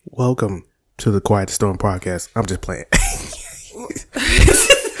Welcome to the Quiet Storm podcast. I'm just playing.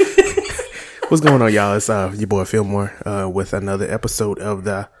 What's going on, y'all? It's your boy Fillmore with another episode of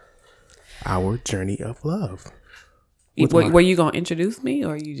Our Journey of Love. Were you gonna introduce me,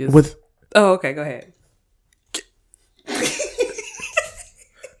 or you just? Oh, okay. Go ahead.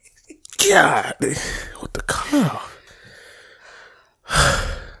 God, what the call?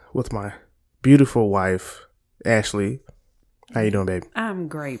 With my beautiful wife, Ashley. How you doing, babe? I'm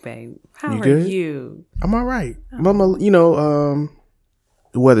great, babe. How are good? you? I'm all right. Mama,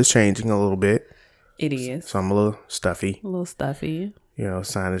 the weather's changing a little bit. It is. So I'm a little stuffy. A little stuffy.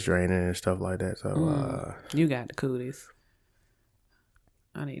 Sinus draining and stuff like that. So you got the cooties.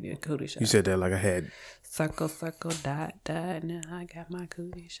 I need a cootie shot. You said that like I had. Circle, circle, dot, dot. Now I got my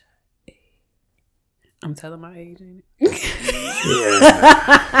cootie shot. I'm telling my age, ain't it?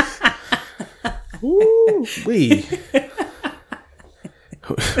 Yeah. Woo wee.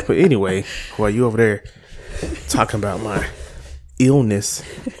 But anyway, while you over there talking about my illness,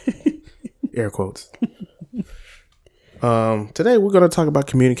 air quotes. Today we're going to talk about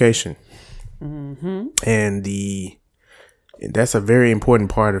communication, and that's a very important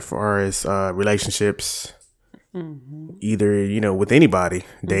part as far as relationships. Either with anybody,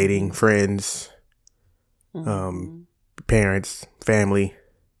 dating, friends, parents, family,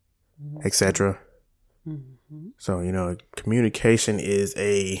 etc. So, communication is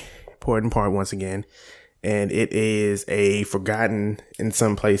a important part once again, and it is a forgotten in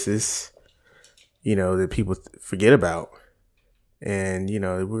some places, that people forget about. And,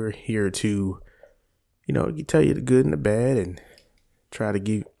 we're here to, tell you the good and the bad and try to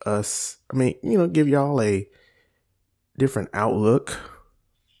give y'all a different outlook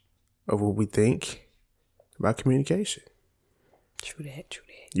of what we think about communication. True that.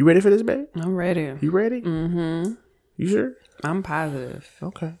 You ready for this, babe? I'm ready. You ready? Mm-hmm. You sure? I'm positive.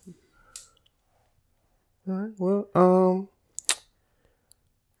 Okay. All right. Well,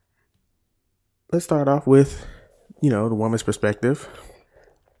 let's start off with, the woman's perspective.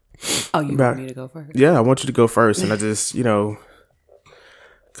 Oh, you want me to go first? Yeah, I want you to go first. And I just,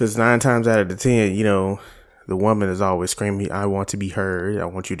 because 9 times out of the 10, the woman is always screaming, I want to be heard. I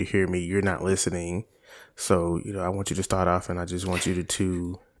want you to hear me. You're not listening. So, I want you to start off, and I just want you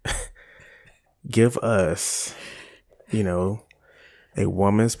to give us, a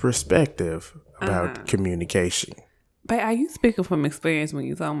woman's perspective about communication. But are you speaking from experience when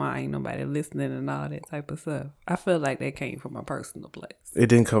you talking about ain't nobody listening and all that type of stuff? I feel like that came from a personal place. It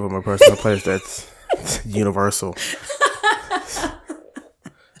didn't come from a personal place. That's universal.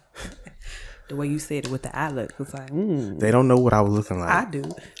 The way you said it with the eye look was like, They don't know what I was looking like. I do.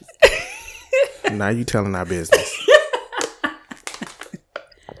 Now you telling our business.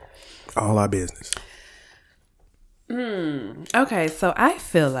 All our business. Okay, so I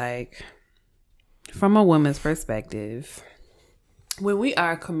feel like from a woman's perspective, when we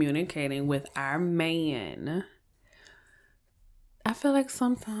are communicating with our man, I feel like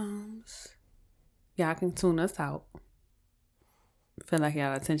sometimes y'all can tune us out. I feel like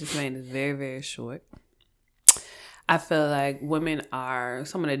y'all attention span is very, very short. I feel like women are,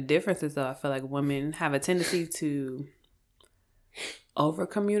 some of the differences though, I feel like women have a tendency to over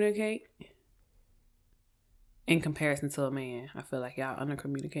communicate in comparison to a man. I feel like y'all under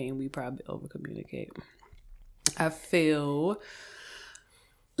communicate and we probably over communicate. I feel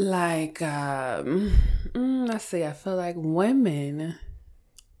like, I feel like women,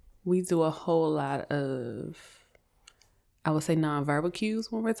 we do a whole lot of, I would say, nonverbal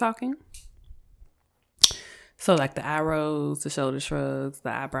cues when we're talking. So like the eye rolls, the shoulder shrugs,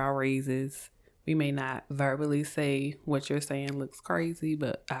 the eyebrow raises. We may not verbally say what you're saying looks crazy,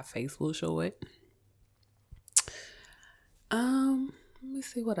 but our face will show it. Let me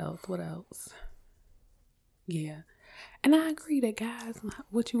see what else. Yeah. And I agree that guys,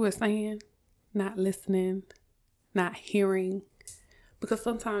 what you were saying, not listening, not hearing, because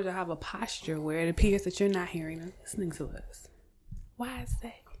sometimes you have a posture where it appears that you're not hearing or listening to us. Why is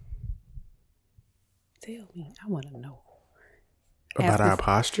that? Tell me. I want to know. About our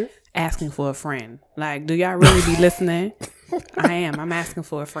posture? Asking for a friend. Like, do y'all really be listening? I am. I'm asking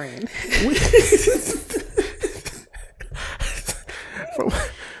for a friend.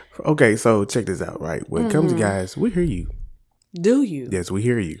 Okay, so check this out, right? When it comes to guys, we hear you. Do you? Yes, we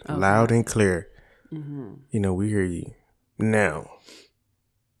hear you. Okay. Loud and clear. We hear you. Now,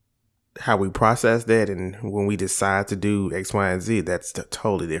 how we process that and when we decide to do X, Y, and Z, that's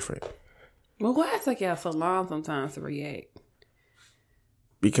totally different. Well, why it take y'all so long sometimes to react?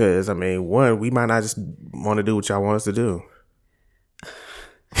 Because, one, we might not just want to do what y'all want us to do.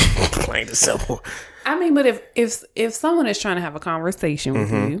 Plain and simple. But if someone is trying to have a conversation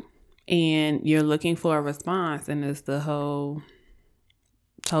with you and you're looking for a response, and it's the whole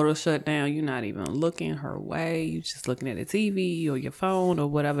total shutdown. You're not even looking her way. You're just looking at the TV or your phone or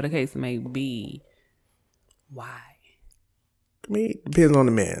whatever the case may be. Why? I mean, it depends on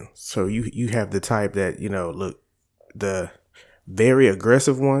the man. So you have the type that, look, the very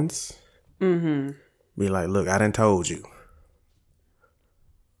aggressive ones be like, look, I done told you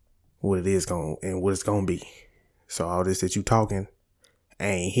what it is and what it's going to be. So all this that you talking, I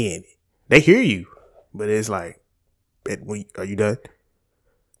ain't hearing it. They hear you, but it's like, are you done?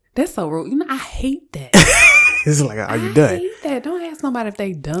 That's so rude. I hate that. It's like, are you done? I hate that. Don't ask nobody if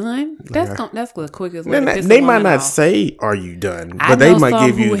they done. That's the quickest way to piss they a might woman not off. say, are you done? But I they know might some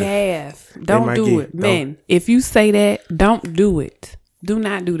give you who have. Don't do it. Men, if you say that, don't do it. Do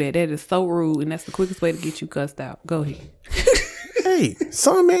not do that. That is so rude, and that's the quickest way to get you cussed out. Go ahead. Hey,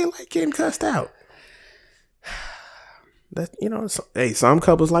 some men like getting cussed out. That some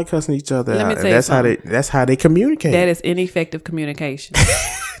couples like cussing each other out. And that's how they communicate. That is ineffective communication.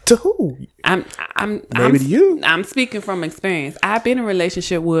 To who? Maybe to you. I'm speaking from experience. I've been in a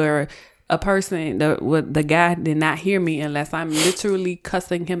relationship where a person, the guy did not hear me unless I'm literally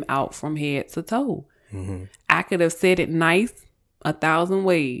cussing him out from head to toe. Mm-hmm. I could have said it nice 1,000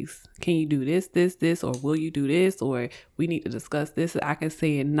 ways. Can you do this, or will you do this, or we need to discuss this? I can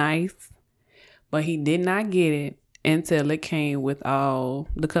say it nice, but he did not get it until it came with all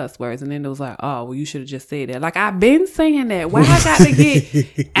the cuss words, and then it was like, oh, well, you should have just said that. Like, I've been saying that. Why I got to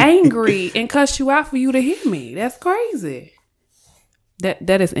get angry and cuss you out for you to hear me? That's crazy.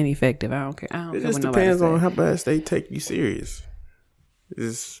 That is ineffective. I don't care. It just depends on how much they take you serious.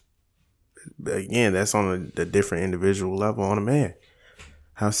 Again, that's on the different individual level on a man.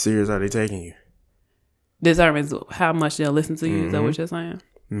 How serious are they taking you? Determines how much they'll listen to you. Is that what you're saying?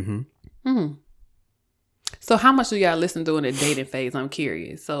 Mm-hmm. So how much do y'all listen during the dating phase? I'm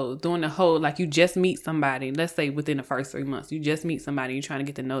curious. So during the whole, like, you just meet somebody, let's say within the first 3 months, you just meet somebody, you're trying to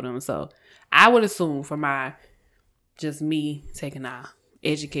get to know them. So I would assume for just me taking a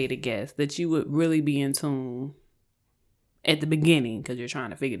educated guess that you would really be in tune at the beginning because you're trying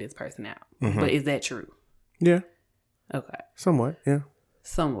to figure this person out. Mm-hmm. But is that true? Yeah. Okay. Somewhat, yeah.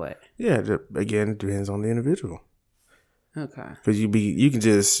 Somewhat. Yeah, again, it depends on the individual. Okay. Because you can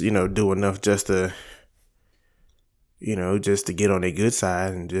just, do enough just to get on their good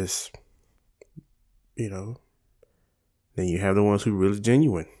side and just, then you have the ones who really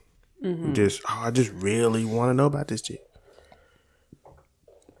genuine. Mm-hmm. I just really want to know about this chick.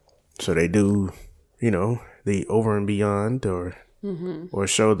 So they do, the over and beyond or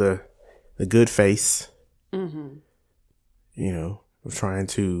show the good face, of trying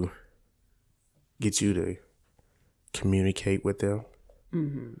to get you to communicate with them.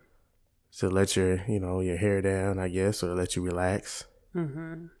 Mm-hmm. So let your hair down, I guess, or let you relax.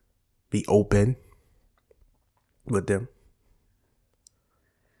 Mm-hmm. Be open with them.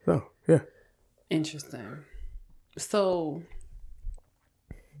 So, yeah. Interesting. So,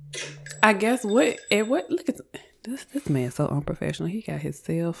 I guess look at this man so unprofessional. He got his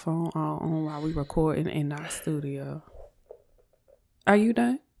cell phone all on while we recording in our studio. Are you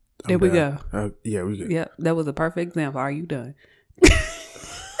done? There we go. Yeah, we good. Yeah, that was a perfect example. Are you done?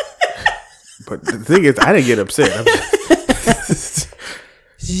 But the thing is, I didn't get upset.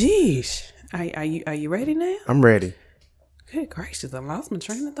 Jeez. Are you ready now? I'm ready. Good gracious, I lost my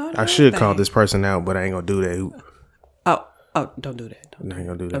train of thought. I should call this person out, but I ain't gonna do that. Oh, don't do that. I ain't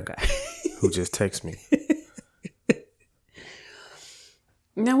gonna do that. Okay. Who just text me?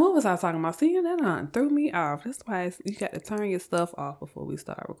 Now, what was I talking about? See, that threw me off. That's why you got to turn your stuff off before we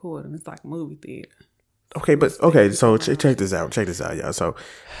start recording. It's like a movie theater. Okay, so check this out. Check this out, y'all. So,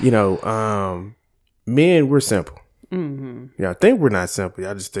 men, we're simple. Mm-hmm. Y'all think we're not simple.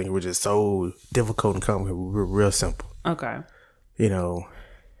 Y'all just think we're just so difficult and complicated. We're real simple. Okay.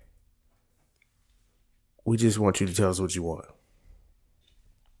 We just want you to tell us what you want.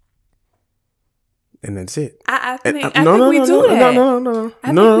 And that's it. I think we do that. No.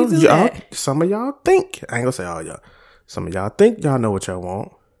 Some of y'all think. I ain't gonna say all y'all. Some of y'all think y'all know what y'all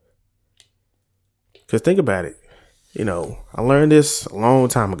want. Because think about it. I learned this a long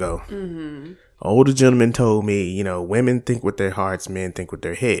time ago. Mm-hmm. An older gentleman told me, women think with their hearts, men think with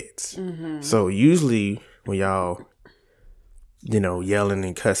their heads. Mm-hmm. So usually when y'all, yelling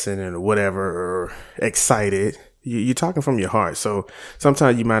and cussing and whatever, or excited, you're talking from your heart. So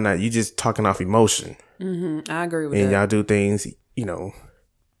sometimes you might not, you just talking off emotion. Mm-hmm. I agree with that. And y'all do things,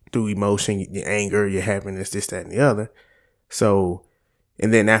 through emotion, your anger, your happiness, this, that, and the other. So,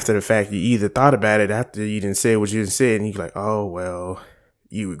 and then after the fact, you either thought about it after you didn't say what you didn't say, and you're like, oh, well,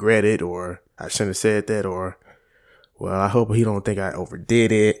 you regret it, or I shouldn't have said that, or, well, I hope he don't think I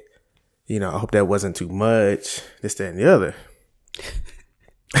overdid it. I hope that wasn't too much. This, that, and the other.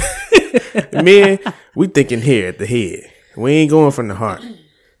 Men, we thinking here at the head. We ain't going from the heart.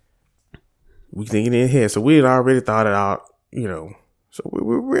 We thinking in here. So we had already thought it out, So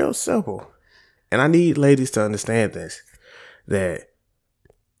we're real simple. And I need ladies to understand this. That,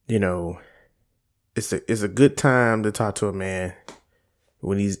 it's a good time to talk to a man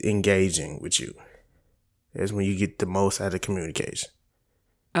when he's engaging with you. That's when you get the most out of communication.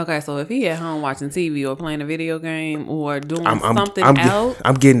 Okay, so if he at home watching TV or playing a video game or doing something else,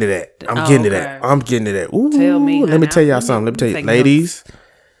 I'm getting to that. I'm getting to that. Ooh, tell me. Let me tell y'all something. Let me tell you, ladies.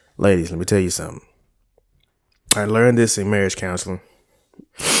 Let me tell you something. I learned this in marriage counseling.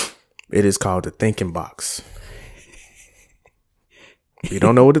 It is called the thinking box. You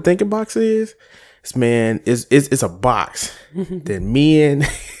don't know what the thinking box is? It's a box that men,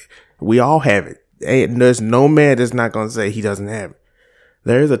 we all have it. There's no man that's not going to say he doesn't have it.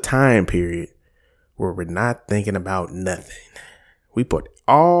 There's a time period where we're not thinking about nothing. We put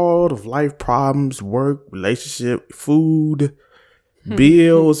all of life problems, work, relationship, food,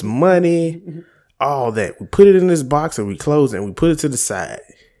 bills, money, all that. We put it in this box and we close it and we put it to the side.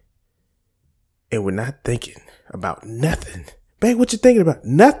 And we're not thinking about nothing. Babe, what you thinking about?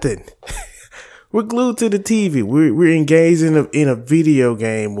 Nothing. We're glued to the TV. We're engaged in a video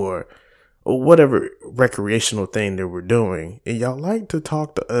game or whatever recreational thing that we're doing. And y'all like to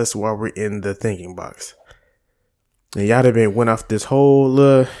talk to us while we're in the thinking box. And y'all have went off this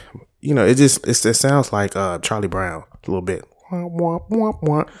whole, it sounds like Charlie Brown a little bit. Child,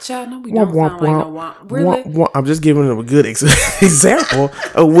 no, we don't sound like no really? I'm just giving them a good example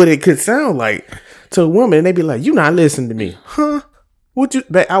of what it could sound like to a woman. And they be like, you not listening to me. Huh?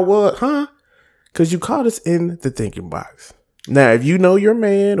 I was, huh? Because you caught us in the thinking box. Now, if you know your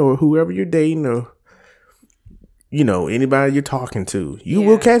man or whoever you're dating or, anybody you're talking to, you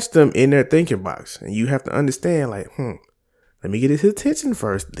will catch them in their thinking box. And you have to understand, like, let me get his attention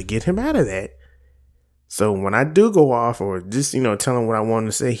first to get him out of that. So when I do go off or just, tell him what I want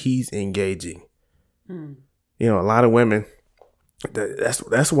to say, he's engaging. A lot of women,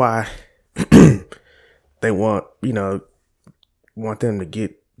 that's why they want them to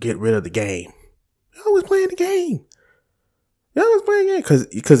get rid of the game. They're always playing the game.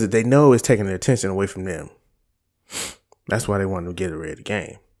 Because they know it's taking their attention away from them. That's why they want to get rid of the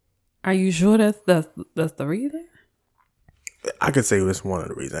game. Are you sure that's the reason? I could say it's one of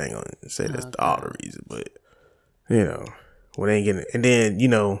the reasons. I ain't gonna say that's all the reason, but when they ain't getting it, and then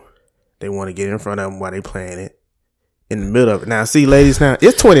they want to get in front of them while they playing it in the middle of it. Now, see, ladies, now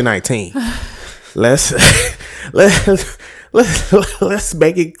it's 2019. Let's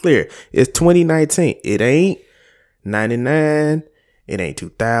make it clear. It's 2019. It ain't 99. It ain't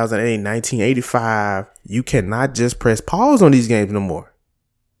 2000. It ain't 1985. You cannot just press pause on these games no more.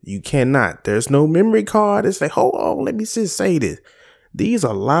 You cannot. There's no memory card. It's like, hold on, let me just say this. These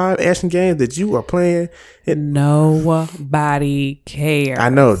are live action games that you are playing. Nobody cares. I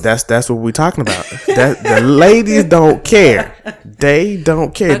know. That's what we're talking about. The ladies don't care. They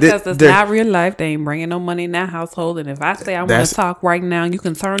don't care. Because it's not real life. They ain't bringing no money in that household. And if I say I want to talk right now, you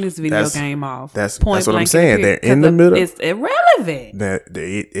can turn this video game off. That's what I'm saying. They're in the middle. It's irrelevant.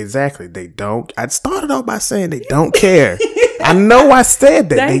 Exactly. They don't. I started off by saying they don't care. I know I said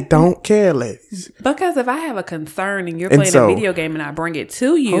that. They don't care, ladies. Because if I have a concern and you're playing a video game and I bring it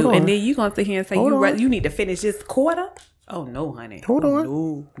to you and then you're going to sit here and say you need to finish this quarter? Oh, no, honey. Hold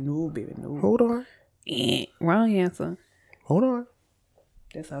on. No, baby, no. Hold on. Wrong answer. Hold on.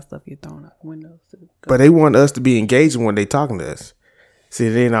 That's how stuff get thrown out the windows. But they want us to be engaging when they talking to us. See,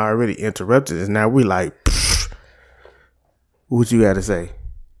 they ain't already interrupted us. Now we like, what you got to say?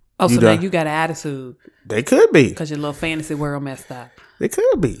 Oh, so now you got an attitude. They could be. Because your little fantasy world messed up. They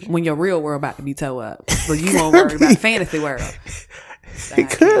could be. When your real world about to be towed up. So you won't worry about fantasy world. It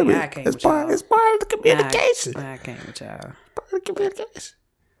could be. It's part of the communication. I can't with y'all. Part of the communication.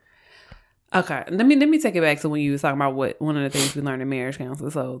 Okay. Let me take it back to when you was talking about one of the things we learned in marriage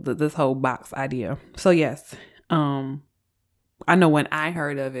counseling. So this whole box idea. So yes. I know when I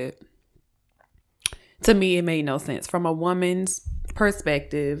heard of it, to me it made no sense. From a woman's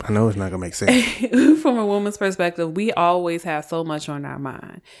perspective, I know it's not gonna make sense. From a woman's perspective, we always have so much on our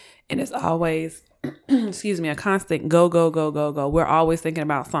mind, and it's always a constant go. We're always thinking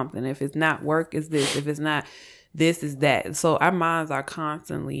about something. If it's not work, is this. If it's not this, is that. So our minds are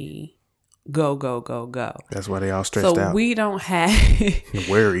constantly go. That's why they all stressed out. So we don't have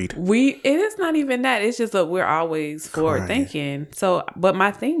worried. It is not even that. It's just that we're always forward thinking. So, but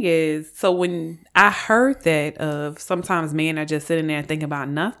my thing is, so when I heard that of sometimes men are just sitting there thinking about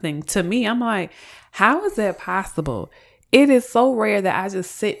nothing, to me, I'm like, how is that possible? it is so rare that I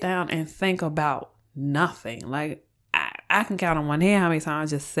just sit down and think about nothing. Like, I can count on one hand how many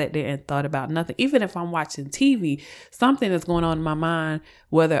times I just sat there and thought about nothing. Even if I'm watching TV, something is going on in my mind,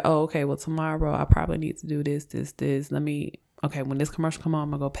 whether, tomorrow I probably need to do this. When this commercial come on, I'm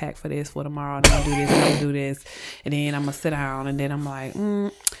going to go pack for this for tomorrow. And I'm going to do this, I'm going to do this. And then I'm going to sit down, and then I'm like,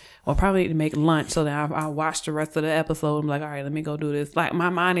 probably need to make lunch. So then I'll watch the rest of the episode. I'm like, all right, let me go do this. Like, my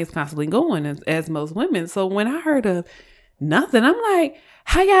mind is constantly going, as most women. So when I heard of nothing, I'm like,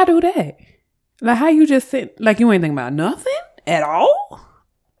 how y'all do that? Like, how you just sit, like, you ain't thinking about nothing at all?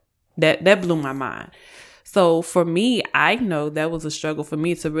 That blew my mind. So for me, I know that was a struggle for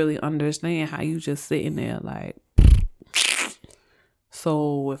me to really understand how you just sitting there like,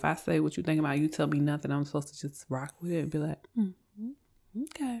 so if I say what you think about, you tell me nothing, I'm supposed to just rock with it and be like,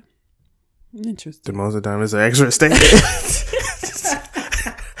 okay, interesting. The most of the time it's an extra statement.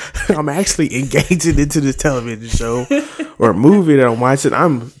 I'm actually engaging into this television show or movie that I'm watching.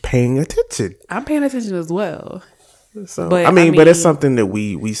 I'm paying attention. I'm paying attention as well. So, but it's something that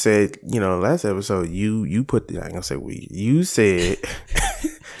we said, last episode, you said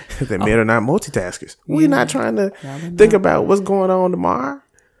that men are not multitaskers. We're not trying to think about what's going on tomorrow.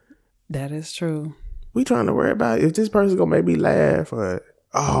 That is true. We trying to worry about if this person's going to make me laugh or,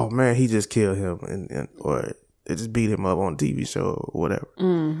 oh man, he just killed him or they just beat him up on a TV show or whatever.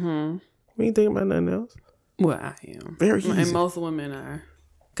 Mm-hmm. We ain't thinking about nothing else. Well, I am. Very easy. And most women are.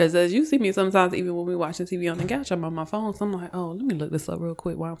 Because as you see me sometimes, even when we watching TV on the couch, I'm on my phone. So I'm like, oh, let me look this up real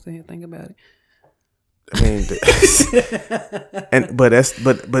quick while I'm sitting here thinking about it. I mean, but that's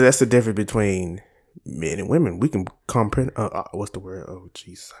the difference between men and women. We can comprehend. What's the word? Oh,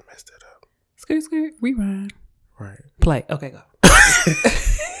 Jesus, I messed it up. Skirt, rewind. Right. Play. Okay, go.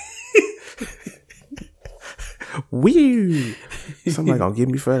 Weird. Somebody gonna get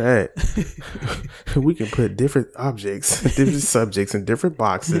me for that. We can put different objects, different subjects in different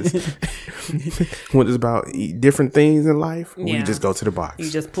boxes. When it's about different things in life, we just go to the box. You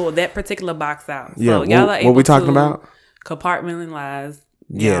just pull that particular box out. Yeah. So y'all are able what we talking about? Compartmentalize.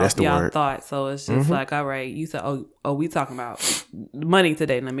 That's the y'all word. Thought. So it's just like, all right, you said, oh, we talking about money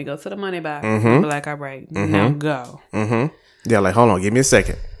today. Let me go to the money box. Be like, all right, now go. Yeah, like, hold on, give me a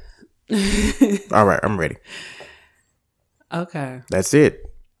second. All right, I'm ready. Okay. That's it.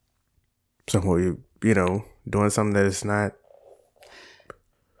 So, doing something that is not.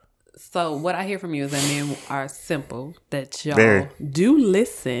 So what I hear from you is that men are simple, that y'all do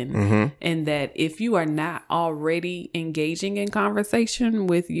listen, and that if you are not already engaging in conversation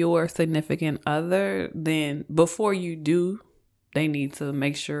with your significant other, then before you do, they need to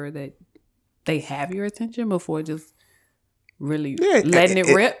make sure that they have your attention before just really letting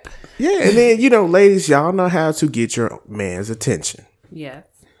it rip. Yeah, and then, ladies, y'all know how to get your man's attention. Yes.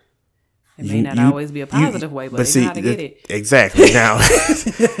 It may not always be a positive way, but they know how to get it. Exactly.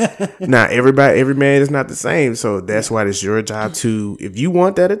 Now, every man is not the same. So that's why it's your job to, if you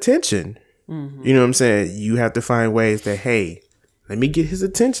want that attention, you know what I'm saying? You have to find ways that, hey, let me get his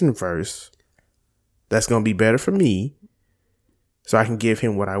attention first. That's going to be better for me. So I can give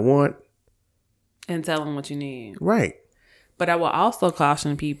him what I want. And tell him what you need. Right. But I will also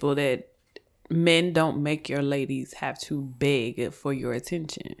caution people that men don't make your ladies have to beg for your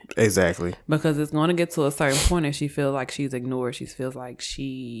attention. Exactly. Because it's going to get to a certain point and she feels like she's ignored. She feels like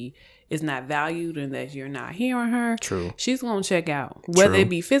she is not valued and that you're not hearing her. True. She's going to check out. Whether it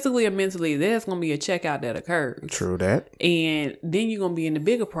be physically or mentally, there's going to be a checkout that occurs. True that. And then you're going to be in the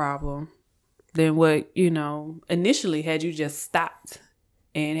bigger problem than what, initially had you just stopped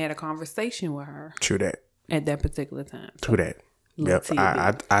and had a conversation with her. True that. At that particular time. True that. Yep,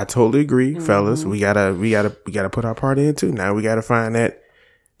 I totally agree, fellas. We gotta put our part in too. Now we gotta find that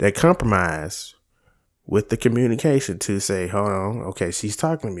compromise with the communication to say, hold on, okay, she's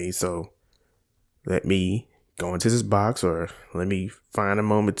talking to me, so let me go into this box or let me find a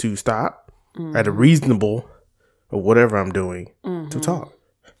moment to stop at a reasonable or whatever I'm doing to talk,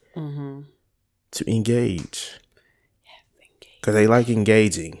 to engage, because they like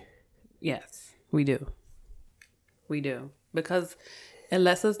engaging. Yes, we do. We do. Because it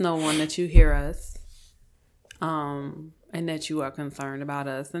lets us know, one, that you hear us, and that you are concerned about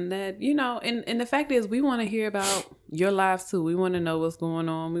us, and that, and the fact is, we want to hear about your lives too. We want to know what's going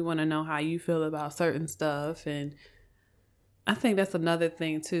on. We want to know how you feel about certain stuff. And I think that's another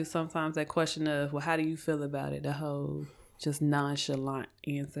thing too. Sometimes that question of, well, how do you feel about it? The whole just nonchalant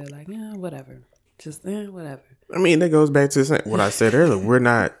answer, like, yeah, whatever. Just whatever. I mean, that goes back to what I said earlier. We're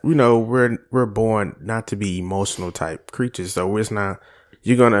not, we're born not to be emotional type creatures. So it's not,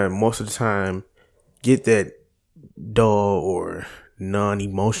 you're going to most of the time get that dull or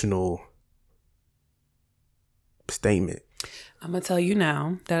non-emotional statement. I'm gonna tell you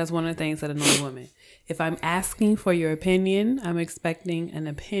now. That is one of the things that annoy women. If I'm asking for your opinion, I'm expecting an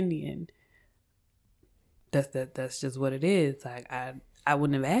opinion. That's just what it is. Like I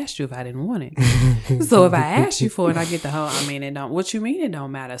wouldn't have asked you if I didn't want it. So if I ask you for it, I get the whole. I mean, it don't. What you mean it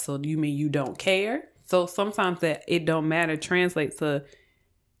don't matter? So do you mean you don't care? So sometimes that it don't matter translates to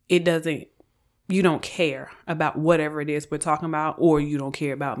it doesn't. You don't care about whatever it is we're talking about, or you don't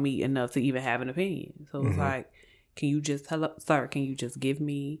care about me enough to even have an opinion. So it's like, can you just sir? Can you just give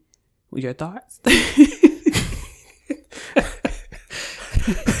me your thoughts?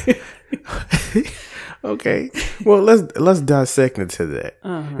 Okay, well let's dissect into that.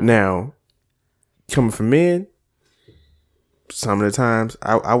 Now, coming from men, some of the times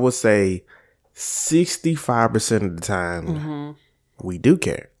I would say 65% of the time we do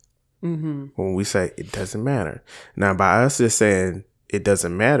care. When we say it doesn't matter. Now, by us just saying it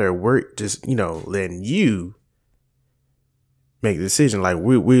doesn't matter, we're just, letting you make the decision. Like,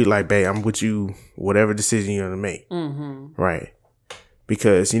 we're like, babe, I'm with you, whatever decision you're going to make. Right.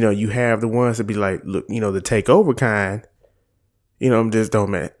 Because, you have the ones that be like, look, the takeover kind, just don't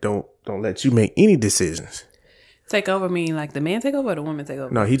let you make any decisions. Take over mean like the man take over or the woman take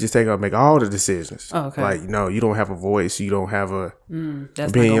over? No, he just take over, make all the decisions. Oh, okay. Like, no, you don't have a voice. You don't have a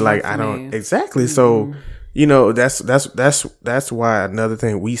that's opinion. Like, I don't exactly. So, that's why another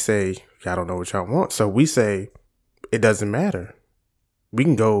thing we say, y'all don't know what y'all want. So we say it doesn't matter. We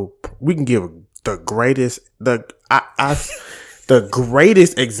can give the greatest the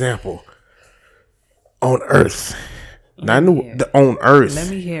greatest example on earth. On earth. Let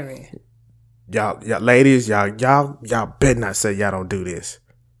me hear it. Y'all ladies, y'all better not say y'all don't do this.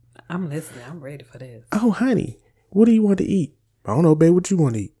 I'm listening. I'm ready for this. Oh, honey, what do you want to eat? I don't know, babe. What you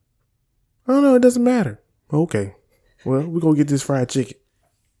want to eat? I don't know. It doesn't matter. Okay. Well, we're going to get this fried chicken.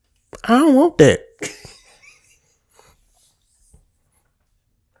 I don't want that.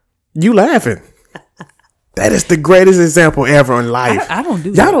 You laughing. That is the greatest example ever in life. I don't do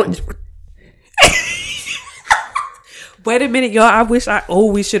y'all that. Don't. Wait a minute, y'all. I wish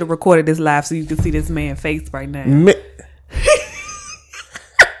we should have recorded this live so you can see this man's face right now.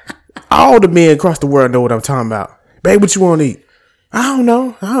 All the men across the world know what I'm talking about. Babe, what you want to eat? I don't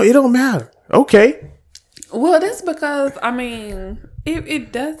know. It don't matter. Okay. Well, that's because,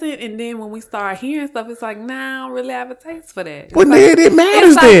 it doesn't. And then when we start hearing stuff, it's like, nah, I don't really have a taste for that. Well, then it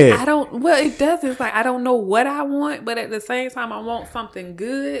matters then. It does. It's like, I don't know what I want, but at the same time, I want something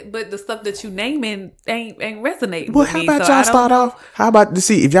good. But the stuff that you naming ain't resonating with me. Well, how about y'all start off? How about to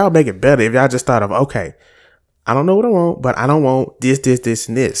see if y'all make it better? If y'all just start off, okay, I don't know what I want, but I don't want this,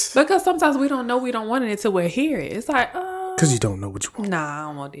 and this. Because sometimes we don't know we don't want it until we hear it. It's like, because you don't know what you want. Nah, I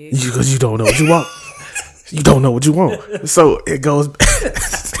don't want this. Because you don't know what you want. You don't know what you want. So it goes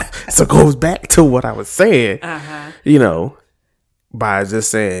back to what I was saying. By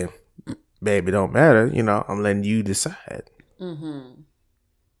just saying, baby, it don't matter. I'm letting you decide. Okay.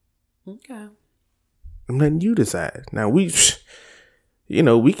 I'm letting you decide. Now we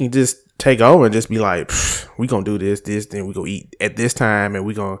can just take over and just be like, we gonna do this, then we gonna eat at this time, and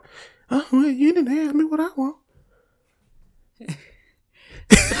we gonna, well, you didn't ask me what I want.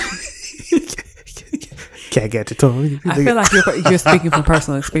 Can't get your tongue. I feel like you're speaking from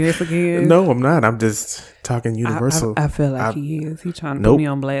personal experience again. No, I'm not. I'm just talking universal. I feel like he is. He's trying to put me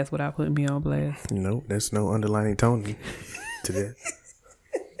on blast without putting me on blast. No, there's no underlining tone to that.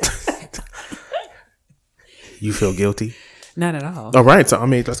 You feel guilty? Not at all. All right. So,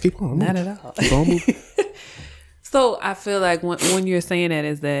 let's keep on. Not at all. Keep on moving. So, I feel like when you're saying that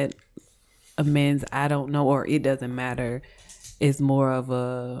is that a man's I don't know or it doesn't matter is more of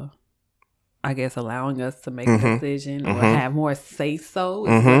a, I guess, allowing us to make a decision or have more say so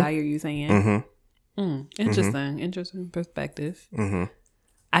is what I hear you saying. Interesting perspective.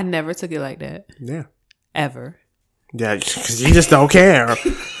 I never took it like that. Yeah. Ever. Yeah, because you just don't care.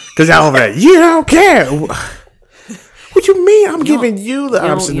 Because y'all over there, you don't care. What you mean? I'm giving you the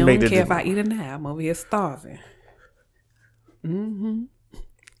option to make the decision. You don't care if I eat or not. I'm over here starving.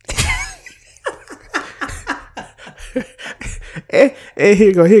 And here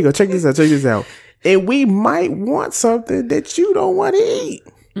you go. Check this out. And we might want something that you don't want to eat.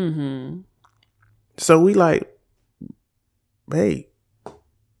 So we like, babe,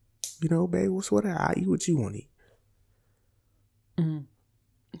 babe, what's what I eat what you want to eat.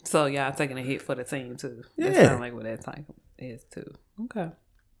 So y'all taking a hit for the team too. Yeah. That sounds like what that type is too. Okay.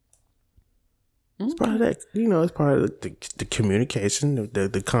 It's part of that, it's part of the communication,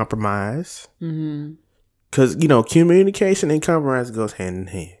 the compromise. Because, communication and compromise goes hand in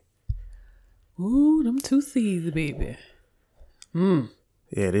hand. Ooh, them two C's, baby.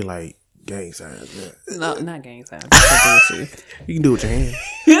 Yeah, they like, gang signs. No, not gang signs. You can do it with your hands.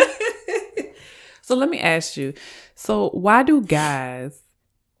 So let me ask you. So why do guys,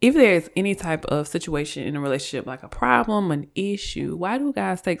 if there's any type of situation in a relationship, like a problem, an issue, why do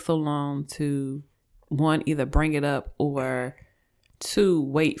guys take so long to, one, either bring it up, or two,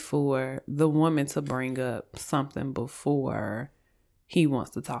 wait for the woman to bring up something before he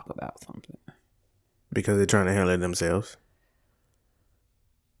wants to talk about something? Because they're trying to handle it themselves.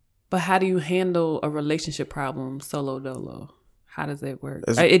 But how do you handle a relationship problem solo dolo? How does that work?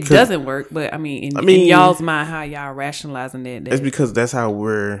 It doesn't work, but I mean, in y'all's mind, how y'all rationalizing that? It's because that's how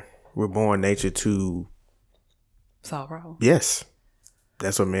we're born nature to solve problems. Yes,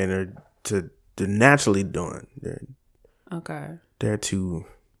 that's what men are to naturally doing. They're to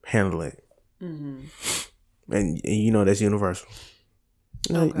handle it, and you know that's universal.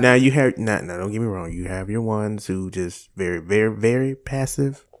 Okay. Now you have now. Don't get me wrong. You have your ones who just very, very, very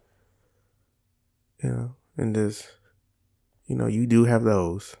passive. You know, and just. You know, you do have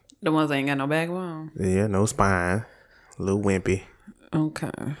those. The ones that ain't got no backbone. Yeah, no spine. A little wimpy.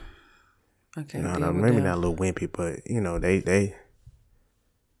 Okay. No, maybe not a little wimpy, but you know, they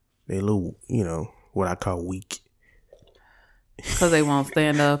a little, you know, what I call weak. Because they won't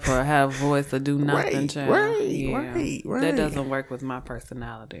stand up or have a voice or do nothing. Right. That doesn't work with my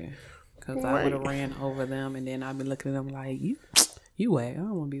personality. Because I would have ran over them and then I'd be looking at them like, you wait, I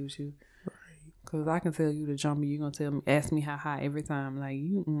don't want to be with you. Because I can tell you to jump me, you're going to tell me, ask me how high every time. Like,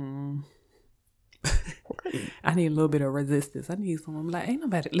 I need a little bit of resistance. I need someone like, ain't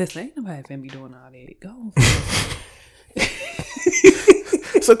nobody finna be doing all that. Go.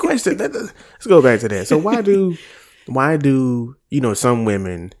 So question, let's go back to that. So why do you know, some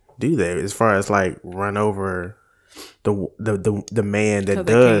women do that as far as like run over the man that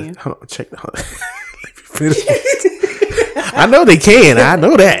does. Hold on, check. Hold on. Let me finish. I know they can. I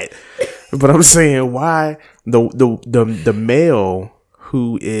know that. But I'm saying why the male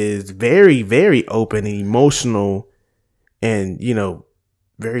who is very, very open and emotional and, you know,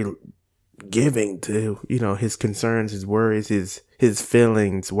 very giving to, you know, his concerns, his worries, his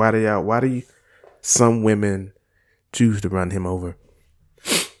feelings. Why do you some women choose to run him over?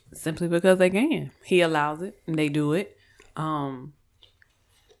 Simply because they can. He allows it and they do it.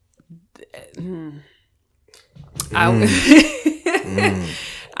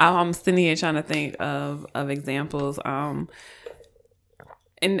 I'm sitting here trying to think of examples. And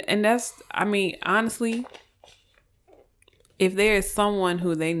that's, I mean, honestly, if there is someone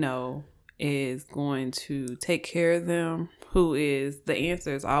who they know is going to take care of them, the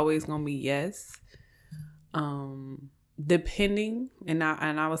answer is always going to be yes. Depending, and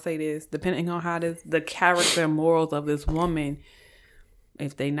I would say this, depending on how the character and morals of this woman,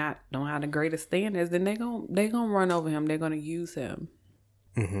 if they don't have the greatest standards, then they're gonna run over him. They're gonna use him.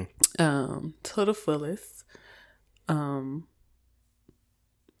 Mm-hmm. To the fullest. You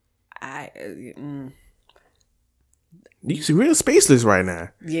real spaceless right now.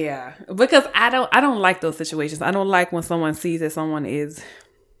 Yeah, because I don't like those situations. I don't like when someone sees that someone is,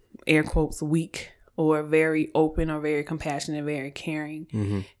 air quotes, weak or very open or very compassionate, very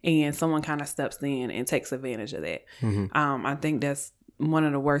caring, and someone kind of steps in and takes advantage of that. I think that's one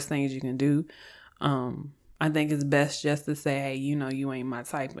of the worst things you can do. I think it's best just to say, hey, you know, you ain't my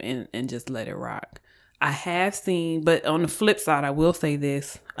type, and just let it rock. I have seen, but on the flip side, I will say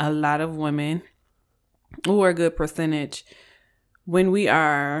this, a lot of women, or a good percentage, when we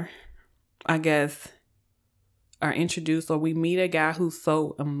are, I guess, are introduced or we meet a guy who's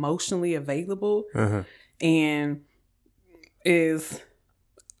so emotionally available and is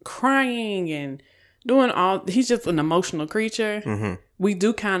crying and doing he's just an emotional creature, we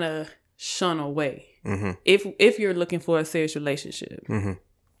do kind of shun away. If you're looking for a serious relationship,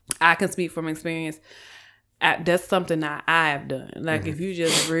 I can speak from experience. That's something that I've done. Like if you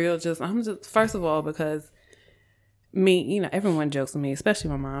just first of all, because me, you know, everyone jokes with me, especially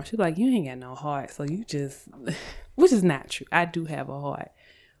my mom. She's like, you ain't got no heart, so you just, which is not true. I do have a heart.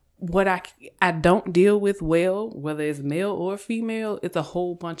 What I don't deal with well, whether it's male or female, it's a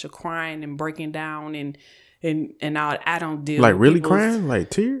whole bunch of crying and breaking down and I don't deal like with really crying, like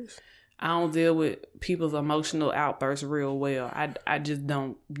tears. I don't deal with people's emotional outbursts real well. I just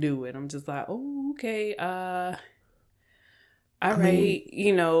don't do it. I'm just like, oh, okay, all right,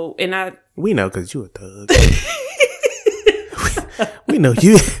 you know, and we know because you a thug. we know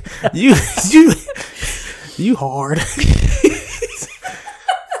you hard.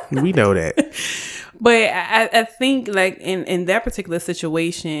 We know that. But I think like in that particular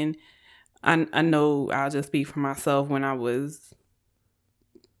situation, I know I'll just speak for myself. When I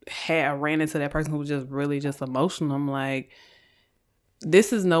ran into that person who was just really just emotional, I'm like,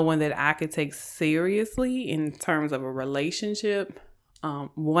 this is no one that I could take seriously in terms of a relationship.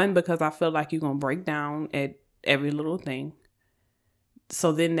 One, because I feel like you're going to break down at every little thing.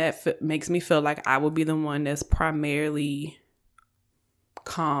 So then that makes me feel like I would be the one that's primarily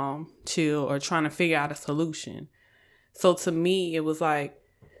calm, chill, or trying to figure out a solution. So to me, it was like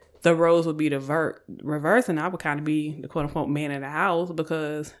the roles would be the reverse, and I would kind of be the quote unquote man of the house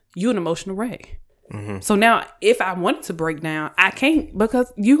because you're an emotional wreck. Mm-hmm. So now if I wanted to break down, I can't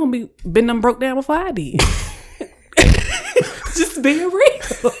because you're going to be been done broke down before I did. Just being real.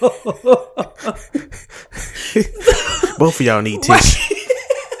 Both of y'all need tissue.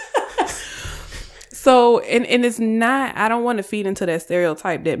 So, and it's not, I don't want to feed into that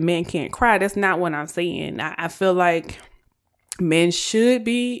stereotype that men can't cry. That's not what I'm saying. I feel like men should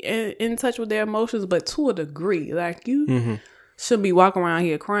be in touch with their emotions, but to a degree. Like, you shouldn't be walking around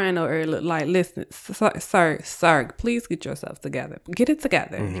here crying or like, listen, sir, please get yourself together. Get it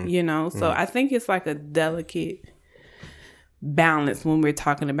together, you know? So I think it's like a delicate balance when we're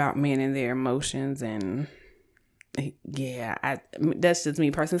talking about men and their emotions. And yeah, that's just me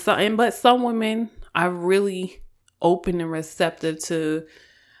personally. But some women are really open and receptive to,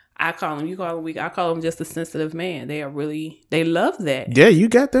 I call them, you call them weak, I call them just a sensitive man. They love that. Yeah, you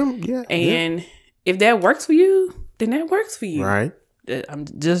got them. Yeah. And if that works for you, then that works for you. Right. I'm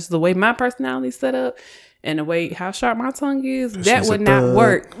just the way my personality is set up and the way how sharp my tongue is, that would not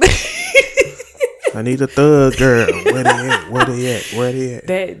work. I need a thug girl. Where they at?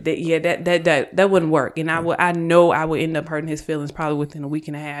 That wouldn't work. And I know I would end up hurting his feelings probably within a week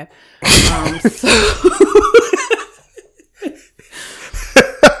and a half.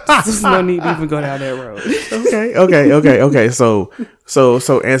 There's no need to even go down that road. Okay.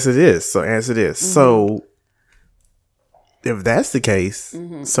 So answer this. So if that's the case,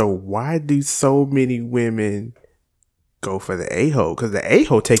 so why do so many women go for the a-hole? Because the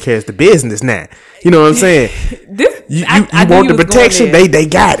a-hole take care of the business now. You know what I'm saying? You want the protection, they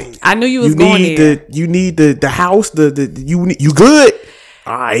got it. I knew you was going there. You need the house, you good?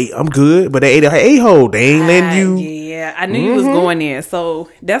 All right, I'm good. But the a-hole, they ain't letting you. Yeah, I knew you was going there. So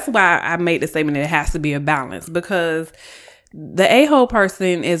that's why I made the statement that it has to be a balance, because the a-hole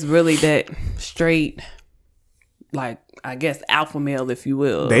person is really that straight, like, I guess alpha male, if you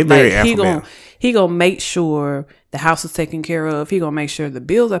will. They very alpha male. He gonna make sure the house is taken care of. He gonna make sure the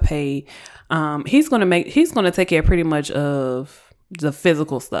bills are paid. He's gonna take care pretty much of the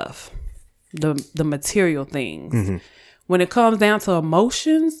physical stuff, the material things. When it comes down to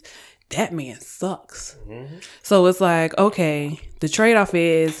emotions, that man sucks. So it's like, okay, the trade-off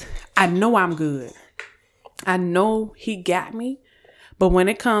is, I know I'm good. I know he got me. But when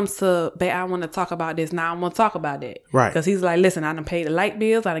it comes to, babe, I want to talk about this. Now I want to talk about that. Right. Because he's like, listen, I done paid the light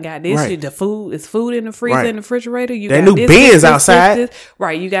bills. I done got this shit. The food, it's food in the freezer, right. in the refrigerator. You that got new Benz outside.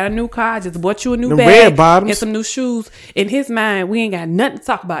 Right. You got a new car. I just bought you a new them bag. Red bottoms. And some new shoes. In his mind, we ain't got nothing to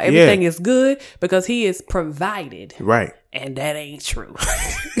talk about. Everything is good because he is provided. Right. And that ain't true.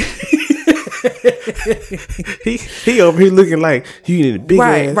 he over here looking like you need a big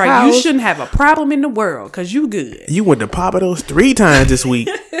ass house. You shouldn't have a problem in the world because you good. You went to Barbados 3 times this week.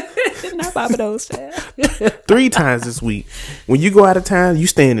 Not Barbados, child. 3 times this week. When you go out of town, you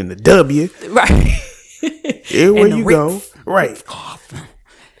stand in the W. Right. Everywhere you go. Right.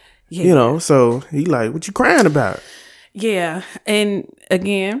 Yeah. You know, so he like, what you crying about? Yeah. And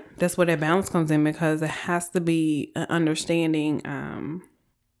again, that's where that balance comes in, because it has to be an understanding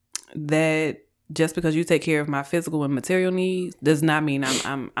that just because you take care of my physical and material needs does not mean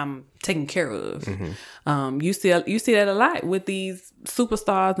I'm taken care of. You see that a lot with these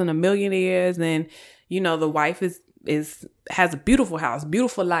superstars and the millionaires, and you know the wife has a beautiful house,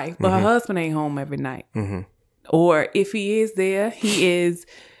 beautiful life, but her husband ain't home every night. Or if he is there, he is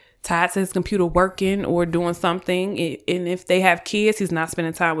tied to his computer working or doing something. And if they have kids, he's not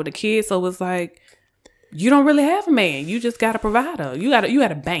spending time with the kids. So it's like, you don't really have a man. You just got a provider. You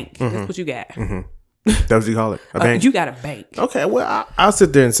got a bank. That's what you got. That's what you call it? A bank? You got a bank. Okay, well, I'll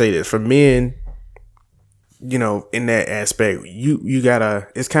sit there and say this. For men, you know, in that aspect, you gotta,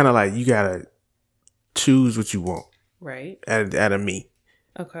 it's kind of like you gotta choose what you want. Right. Out of me.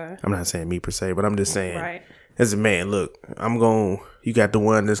 Okay. I'm not saying me per se, but I'm just saying, right. As a man, look, you got the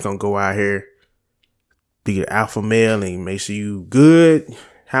one that's gonna go out here, be an alpha male and make sure you good,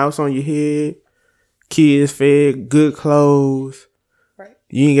 house on your head, kids fed, good clothes. Right.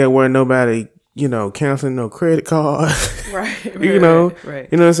 You ain't got to worry nobody, you know, canceling no credit card. Right. You know. Right.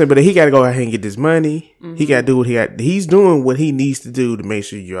 You know what I'm saying? But he got to go out here and get this money. He got to do he's doing what he needs to do to make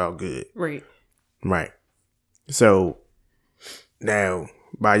sure you're all good. Right. Right. So now,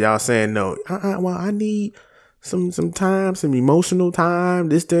 by y'all saying no, well, I need some time, some emotional time,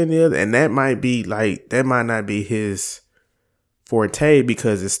 this, that, and the other. And that might not be his forte,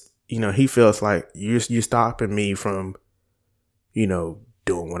 because it's, he feels like you're stopping me from,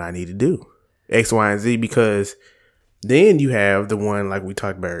 doing what I need to do, X, Y, and Z. Because then you have the one, like we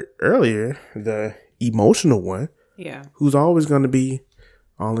talked about earlier, the emotional one, who's always going to be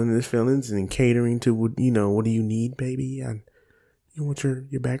all in his feelings and catering to what do you need, baby? And you want your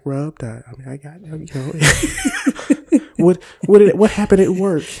back rubbed? I got what happened at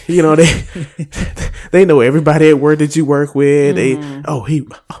work? They know everybody at work that you work with. Mm-hmm. Okay.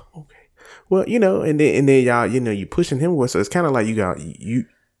 Well, and then y'all, you pushing him away. So it's kind of like you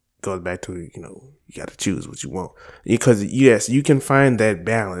goes back to, you got to choose what you want, because yes, you can find that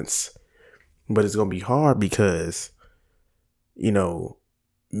balance, but it's going to be hard because,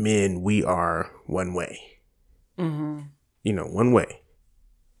 men, we are one way. Mm-hmm. One way.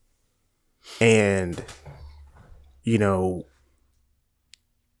 And, I'll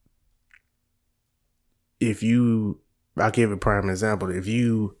give a prime example. If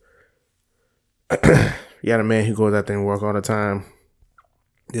you got a man who goes out there and work all the time,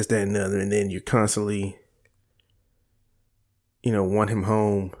 this, that, and the other, and then you constantly, want him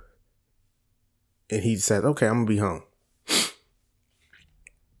home, and he says, okay, I'm going to be home.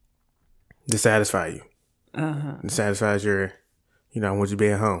 To satisfy you. It satisfies your, I want you to be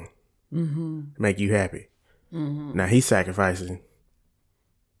at home. Mm-hmm. Make you happy. Mm-hmm. Now he's sacrificing,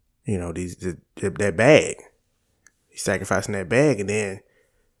 that bag. He's sacrificing that bag, and then,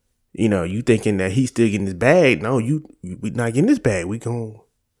 you thinking that he's still getting his bag. No, we not getting this bag.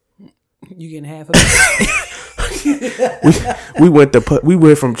 You getting half of it. we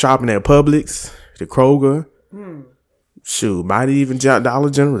went from shopping at Publix to Kroger. Shoot, might even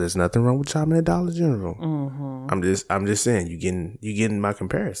Dollar General. There's nothing wrong with shopping at Dollar General. Mm-hmm. I'm just saying, you getting my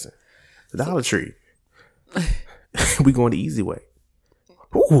comparison. The Dollar Tree. We going the easy way.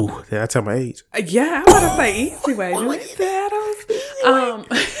 Ooh, did I tell my age? Yeah, I want to say easy way.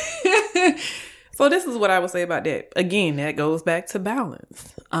 So this is what I would say about that. Again, that goes back to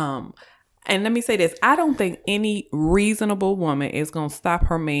balance. And let me say this: I don't think any reasonable woman is gonna stop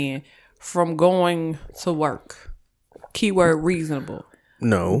her man from going to work. Keyword reasonable.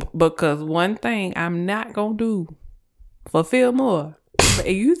 No. Because one thing I'm not going to do, fulfill more. If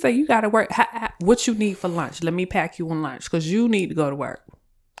you say you got to work, what you need for lunch? Let me pack you on lunch because you need to go to work.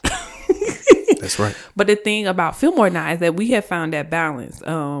 That's right. But the thing about Fillmore now is that we have found that balance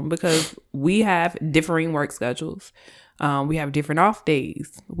because we have differing work schedules. We have different off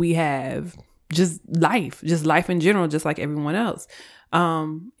days. We have just life in general, just like everyone else.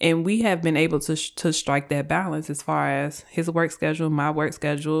 And we have been able to strike that balance as far as his work schedule, my work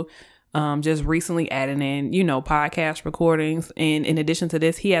schedule, just recently adding in, podcast recordings. And in addition to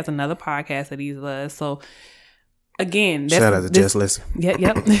this, he has another podcast that he does. So again, shout out to Just Listen.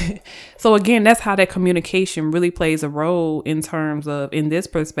 Yep. So again, that's how that communication really plays a role in terms of, in this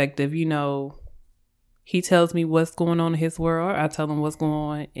perspective, he tells me what's going on in his world. I tell him what's going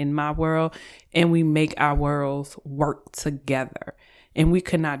on in my world, and we make our worlds work together. And we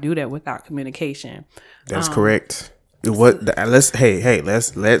could not do that without communication. That's correct. Let's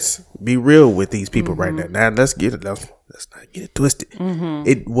be real with these people right now. Now let's not get it twisted. Mm-hmm.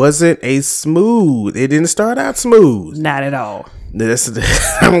 It wasn't it didn't start out smooth. Not at all. I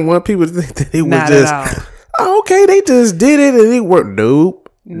don't want people to think that it was not just at all. Oh, okay, they just did it and it worked. Nope.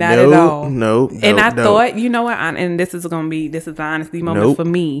 Not at all. No. And I thought, you know what? And this is the honesty moment for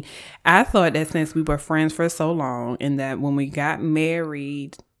me. I thought that since we were friends for so long, and that when we got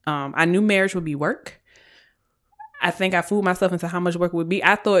married, I knew marriage would be work. I think I fooled myself into how much work it would be.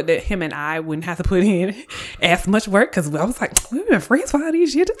 I thought that him and I wouldn't have to put in as much work because I was like, we've been friends for all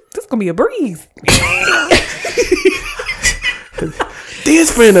these years. This is gonna be a breeze.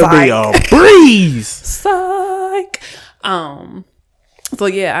 This finna be a breeze. Psych. So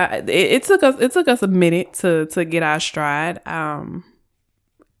yeah, it took us a minute to get our stride. I'll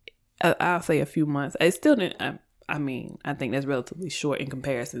say a few months. It still didn't. I think that's relatively short in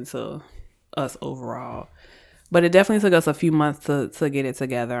comparison to us overall, but it definitely took us a few months to get it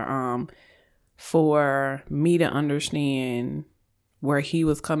together. For me to understand where he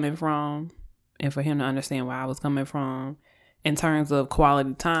was coming from, and for him to understand where I was coming from, in terms of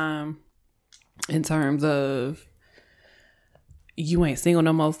quality time, in terms of, you ain't single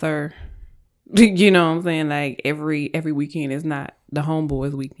no more, sir. You know what I'm saying? Like every weekend is not the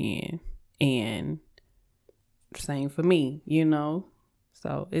homeboy's weekend, and same for me,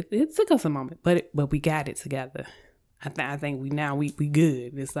 So it took us a moment, but we got it together. I think we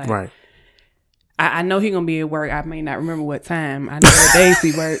good. It's like, right. I know he gonna be at work. I may not remember what time. I know what days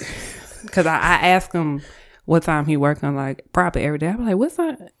he work because I asked him what time he working, like probably every day. I'm like, what's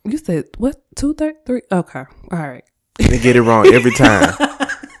that? You said what? 2:33? Okay, all right. They get it wrong every time.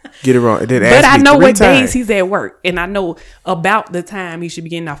 Get it wrong. But I know what days he's at work, and I know about the time he should be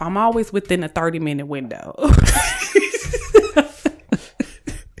getting off. I'm always within a 30-minute window.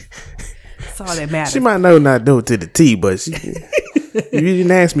 That's all that matters. She might not know to the T, but you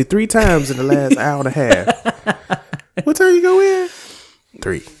didn't ask me 3 times in the last hour and a half. What time you go in?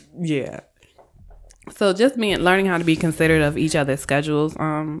 3. Yeah. So just learning how to be considerate of each other's schedules.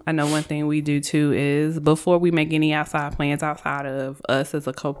 I know one thing we do too is before we make any outside plans outside of us as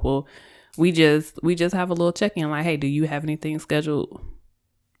a couple, we just have a little check-in like, hey, do you have anything scheduled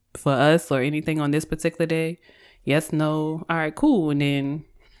for us or anything on this particular day? Yes, no. All right, cool. And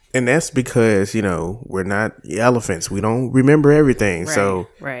that's because, we're not elephants. We don't remember everything. Right, so,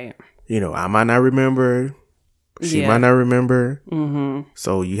 right. I might not remember. She might not remember. Mm-hmm.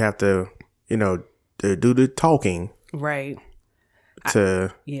 So you have to, to do the talking. Right.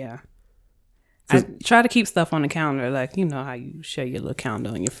 I try to keep stuff on the calendar. Like, you know how you share your little calendar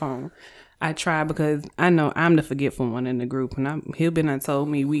on your phone. I try because I know I'm the forgetful one in the group. And he'll been and told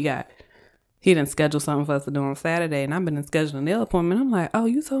me he didn't schedule something for us to do on Saturday. And I've been scheduling a nail appointment. I'm like, oh,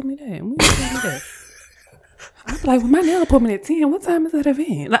 you told me that. When you told me that? I'm like, well, my nail appointment at 10. What time is that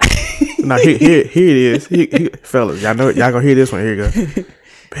event? Like, now, here it is. Fellas, y'all gonna hear this one. Here you go.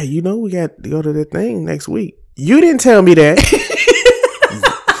 Hey, we got to go to that thing next week. You didn't tell me that.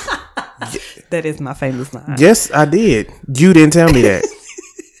 That is my famous line. Yes, I did. You didn't tell me that.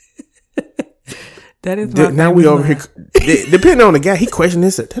 That is my now we over line. Here. Depending on the guy, he questioned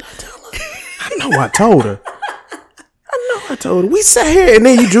this. Did I tell her? I know I told her. We sat here and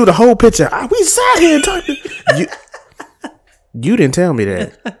then you drew the whole picture. We sat here and talked. You didn't tell me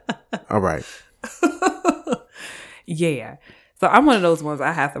that. All right. Yeah. So I'm one of those ones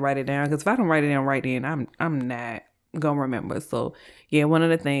I have to write it down because if I don't write it down right then, I'm not gonna remember. So yeah, one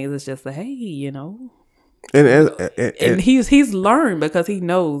of the things is just hey, and he's learned because he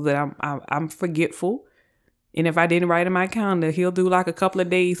knows that I'm forgetful, and if I didn't write in my calendar, he'll do like a couple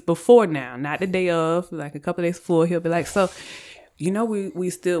of days before now, not the day of, like a couple of days before. He'll be like, so we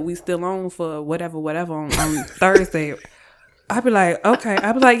still on for whatever on Thursday. I'd be like, okay.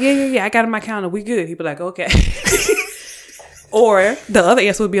 I'd be like, yeah, I got it in my calendar. We good. He'd be like, okay. Or the other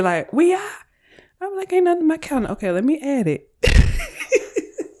answer would be like, we are. I'm like, ain't nothing in my calendar. Okay, let me add it.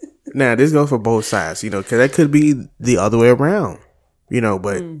 Now, this goes for both sides, because that could be the other way around,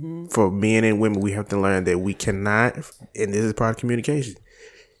 but for men and women, we have to learn that we cannot, and this is part of communication,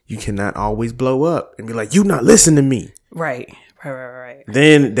 you cannot always blow up and be like, you not listening to me. Right.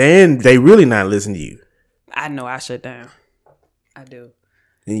 Then they really not listening to you. I know I shut down. I do.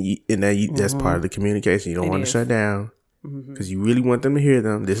 And that's part of the communication. You don't want to shut down. Because you really want them to hear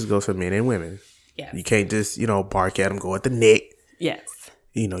them. This goes for men and women. Yes. You can't just, bark at them, go at the neck. Yes.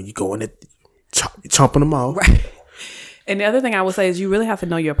 You go in it, chomping them off. Right. And the other thing I would say is you really have to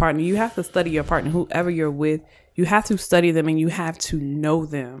know your partner. You have to study your partner, whoever you're with. You have to study them and you have to know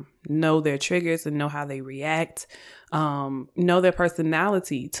them, know their triggers and know how they react, know their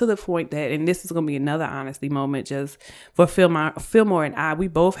personality to the point that, and this is going to be another honesty moment just for Fillmore and I, we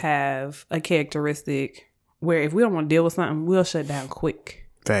both have a characteristic where if we don't want to deal with something, we'll shut down quick.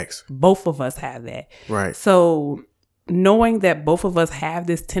 Facts. Both of us have that. Right. So knowing that both of us have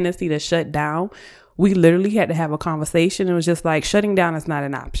this tendency to shut down, we literally had to have a conversation. It was just like shutting down is not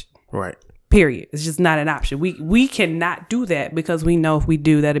an option. Right. Period. It's just not an option. We cannot do that because we know if we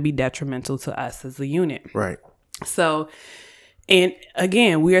do, that'll be detrimental to us as a unit. Right. So, and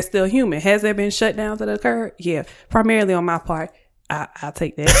again, we are still human. Has there been shutdowns that occurred? Yeah. Primarily on my part. I'll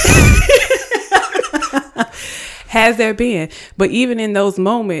take that. Has there been? But even in those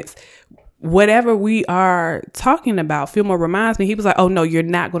moments, whatever we are talking about, Fillmore reminds me, he was like, oh no, you're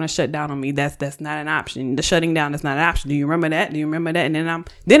not going to shut down on me. That's not an option. The shutting down is not an option. Do you remember that? And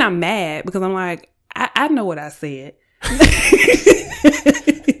then I'm mad because I'm like, I know what I said.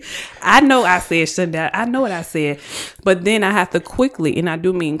 I know I said shut down. I know what I said. But then I have to quickly, and I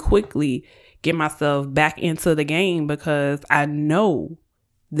do mean quickly, get myself back into the game because I know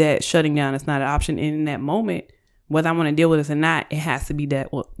that shutting down is not an option. And in that moment, whether I want to deal with it or not, it has to be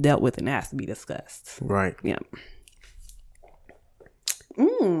dealt with and it has to be discussed. Right. Yeah.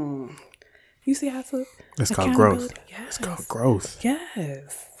 You see how to? It's called growth. Yes. It's called growth.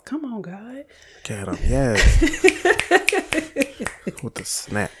 Yes. Come on, God. Get him. Yes. With the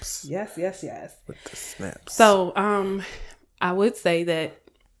snaps. Yes. With the snaps. So, I would say that,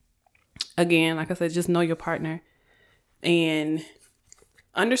 again, like I said, just know your partner and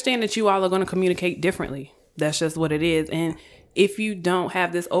understand that you all are going to communicate differently. That's just what it is. And if you don't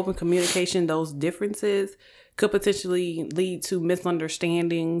have this open communication, those differences could potentially lead to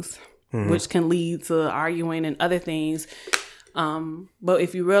misunderstandings, which can lead to arguing and other things. But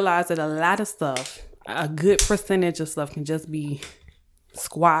if you realize that a lot of stuff, a good percentage of stuff can just be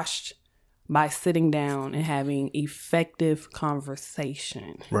squashed by sitting down and having effective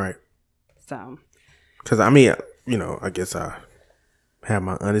conversation. Right. So. Because, I mean, you know, I guess I have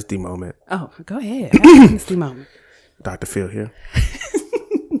my honesty moment. Oh, go ahead. Have your honesty moment. Dr. Phil here.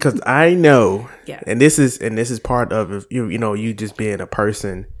 Because I know, and this is part of you know, you just being a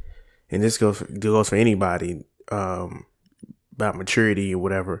person, and this goes for anybody about maturity or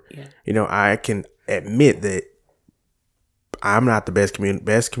whatever. Yeah. You know, I can admit that I'm not the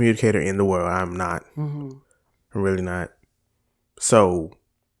best communicator in the world. I'm not. I'm really not. So,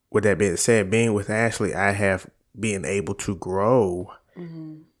 with that being said, being with Ashley, I have been able to grow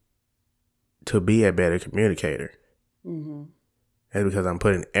to be a better communicator. And because I'm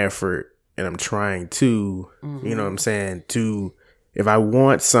putting effort and I'm trying to, you know what I'm saying, if I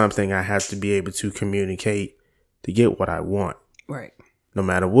want something, I have to be able to communicate to get what I want. Right. No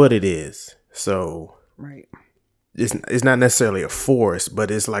matter what it is. So, right. It's not necessarily a force,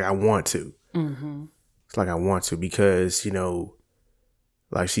 but it's like I want to. It's like I want to because, you know,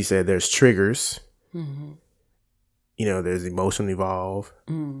 like she said, there's triggers. You know, there's emotion involved.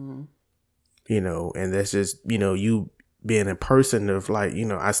 You know, and that's just, you know, you being a person of like, you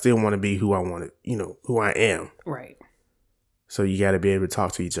know, I still want to be who I want to, you know, who I am. Right. So you got to be able to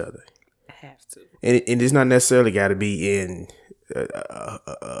talk to each other. I have to. And it's not necessarily got to be in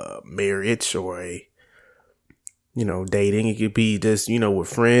a marriage or a, you know, dating. It could be just, you know, with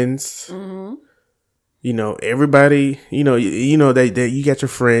friends. You know, everybody, you know, they you got your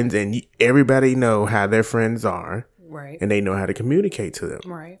friends and everybody know how their friends are. Right. And they know how to communicate to them.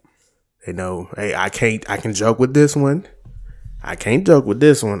 Right. They know, hey, I can joke with this one. I can't joke with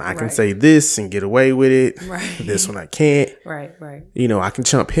this one. I can say this and get away with it. Right. This one I can't. Right, right. You know, I can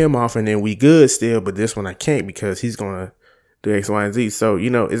chump him off and then we good still, but this one I can't because he's going to do X, Y, and Z. So, you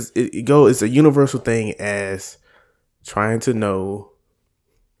know, it's a universal thing as trying to know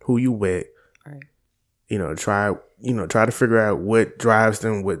who you with. Right. You know, try to figure out what drives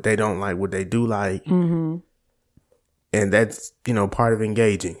them, what they don't like, what they do like. And that's, you know, part of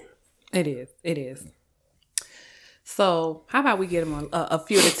engaging. It is. So how about we get them a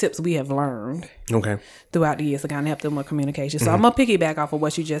few of the tips we have learned throughout the years to kind of help them with communication. So I'm going to piggyback off of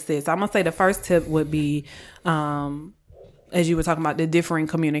what you just said. So I'm going to say the first tip would be, as you were talking about, the differing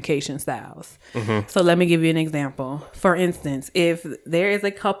communication styles. So let me give you an example. For instance, if there is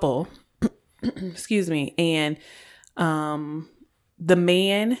a couple, excuse me, and the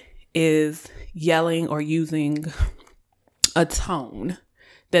man is yelling or using a tone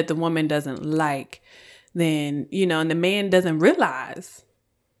that the woman doesn't like, then, you know, and the man doesn't realize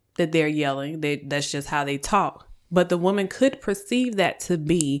that they're yelling, that's just how they talk. But the woman could perceive that to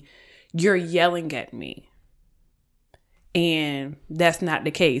be, you're yelling at me. And that's not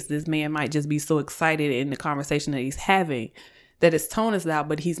the case. This man might just be so excited in the conversation that he's having that his tone is loud,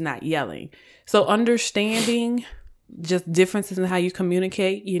 but he's not yelling. So understanding just differences in how you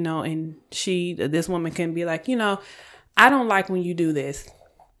communicate, you know, and this woman can be like, you know, I don't like when you do this.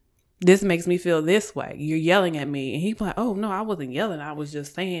 This makes me feel this way. You're yelling at me. And he's like, oh, no, I wasn't yelling. I was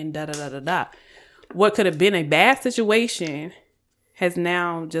just saying da-da-da-da-da. What could have been a bad situation has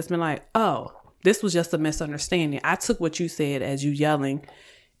now just been like, oh, this was just a misunderstanding. I took what you said as you yelling,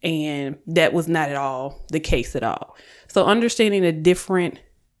 and that was not at all the case at all. So understanding the different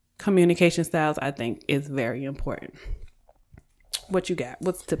communication styles, I think, is very important. What you got?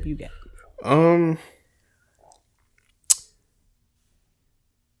 What's the tip you got?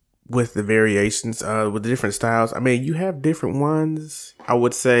 With the variations, with the different styles, I mean, you have different ones. I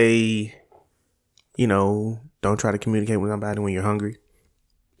would say, you know, don't try to communicate with somebody when you're hungry.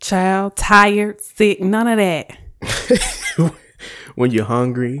 Child, tired, sick, none of that. When you're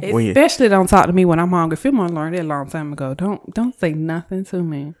hungry. Especially don't talk to me when I'm hungry. Phil learned that a long time ago. Don't say nothing to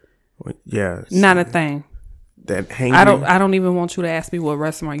me. Yeah. Not a thing. That hangry. I don't even want you to ask me what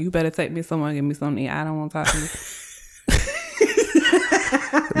restaurant. You better take me somewhere and give me something to eat. I don't want to talk to you.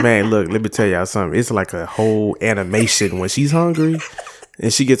 Man, look, let me tell y'all something. It's like a whole animation when she's hungry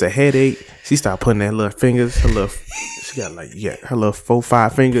and she gets a headache. She start putting that little fingers, she got like, her little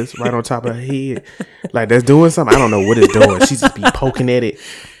 4-5 fingers right on top of her head. Like that's doing something. I don't know what it's doing. She just be poking at it.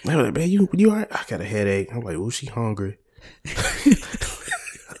 I'm like, man, you all right? I got a headache. I'm like, oh, she hungry.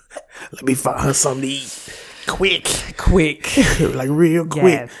 Let me find her something to eat. Quick. Like real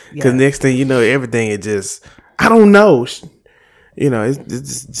quick. Because next thing you know, everything is just, I don't know.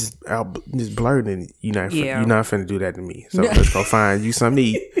 it's just blurting. You're not finna do that to me. So let's go find you something to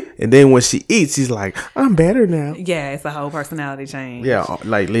eat. And then when she eats, she's like, I'm better now. Yeah, it's a whole personality change. Yeah,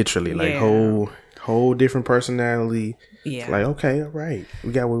 like literally, like whole different personality. Yeah. Like, okay, all right,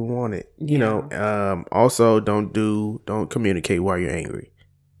 we got what we wanted. Also don't communicate while you're angry.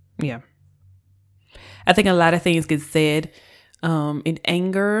 Yeah. I think a lot of things get said in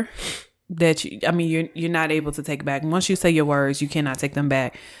anger that you're not able to take back. Once you say your words, you cannot take them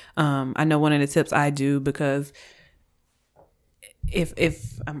back. I know one of the tips I do, because I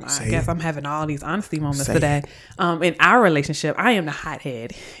guess I'm having all these honesty moments today. In our relationship, I am the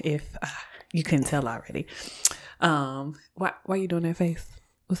hothead. If you couldn't tell already. Why are you doing that face?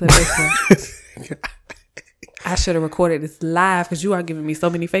 What's that face for? I should have recorded this live because you are giving me so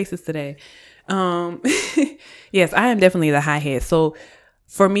many faces today. Yes, I am definitely the hothead. So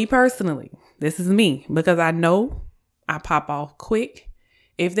for me personally, this is me, because I know I pop off quick.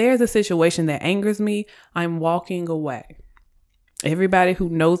 If there's a situation that angers me, I'm walking away. Everybody who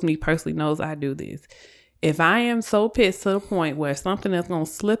knows me personally knows I do this. If I am so pissed to the point where something that's going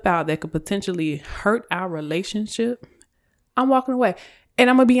to slip out that could potentially hurt our relationship, I'm walking away. And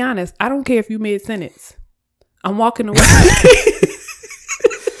I'm going to be honest, I don't care if you mid-sentence. I'm walking away.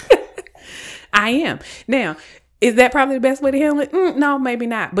 I am. Now, is that probably the best way to handle it? No, maybe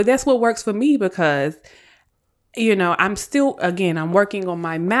not. But that's what works for me, because, I'm still, again, I'm working on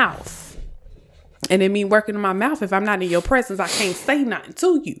my mouth. And it means working on my mouth. If I'm not in your presence, I can't say nothing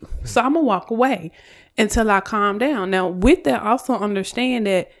to you. So I'm going to walk away until I calm down. Now, with that, also understand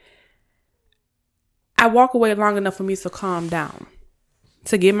that I walk away long enough for me to calm down,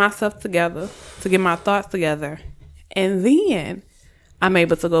 to get myself together, to get my thoughts together. And then I'm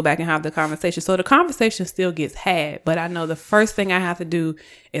able to go back and have the conversation. So the conversation still gets had, but I know the first thing I have to do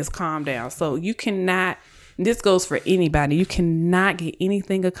is calm down. So you cannot, this goes for anybody, you cannot get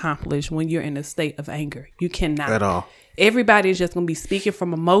anything accomplished when you're in a state of anger. You cannot. At all. Everybody is just going to be speaking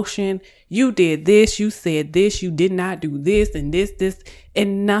from emotion. You did this, you said this, you did not do this, and this,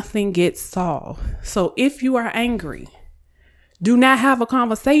 and nothing gets solved. So if you are angry, do not have a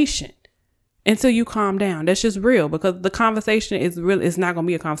conversation until you calm down. That's just real, because the conversation is real. It's not going to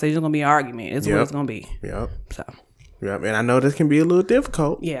be a conversation. It's going to be an argument. It's what it's going to be. Yep. So. Yep. And I know this can be a little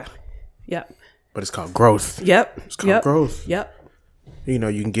difficult. Yeah. Yep. But it's called growth. Yep. It's called growth. Yep. You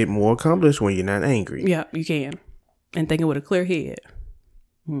can get more accomplished when you're not angry. Yep, you can. And thinking with a clear head.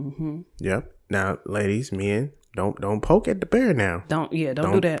 Mm-hmm. Yep. Now, ladies, men, don't poke at the bear now. Don't do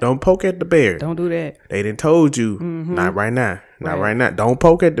that. Don't poke at the bear. Don't do that. They done told you, not right now. Not right now. Don't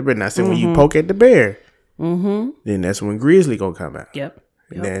poke at the bear. Now, see, when you poke at the bear, then that's when Grizzly gonna come out. Yep.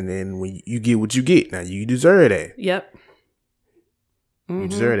 And then when you get what you get, now you deserve that. Yep. You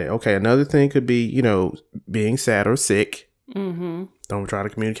deserve that. Okay, another thing could be, being sad or sick. Don't try to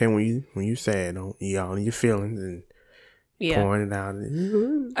communicate when you sad. Don't eat all of your feelings and pouring it out.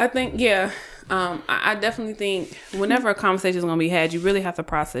 I think, I definitely think whenever a conversation is going to be had, you really have to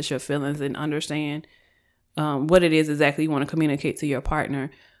process your feelings and understand what it is exactly you want to communicate to your partner.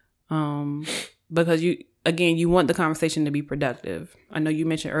 Because you want the conversation to be productive. I know you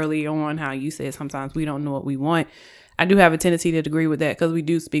mentioned earlier on how you said sometimes we don't know what we want. I do have a tendency to agree with that, because we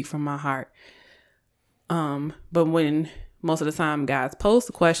do speak from my heart. But when most of the time guys pose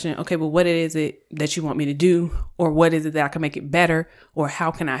the question, okay, well, what is it that you want me to do? Or what is it that I can make it better? Or how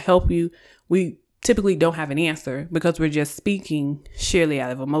can I help you? We typically don't have an answer, because we're just speaking sheerly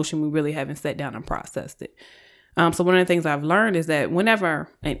out of emotion. We really haven't sat down and processed it. So one of the things I've learned is that whenever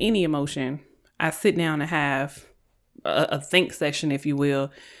in any emotion, I sit down and have a think section, if you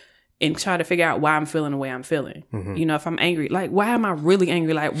will, and try to figure out why I'm feeling the way I'm feeling. If I'm angry, like, why am I really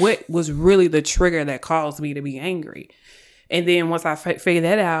angry? Like, what was really the trigger that caused me to be angry? And then once I figure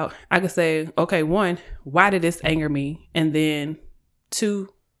that out, I can say, okay, 1, why did this anger me? And then 2,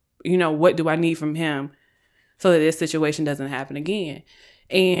 what do I need from him so that this situation doesn't happen again?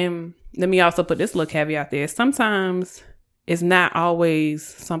 And let me also put this little caveat there. Sometimes it's not always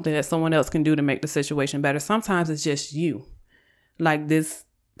something that someone else can do to make the situation better. Sometimes it's just you. Like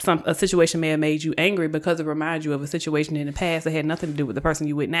a situation may have made you angry because it reminded you of a situation in the past that had nothing to do with the person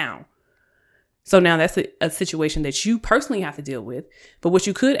you with now. So now that's a situation that you personally have to deal with. But what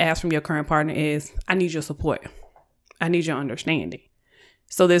you could ask from your current partner is, I need your support. I need your understanding.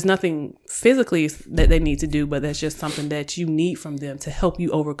 So there's nothing physically that they need to do, but that's just something that you need from them to help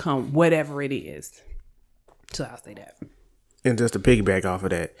you overcome whatever it is. So I'll say that. And just to piggyback off of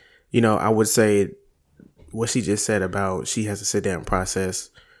that, I would say what she just said about she has to sit down and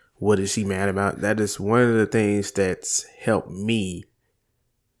process what is she mad about. That is one of the things that's helped me,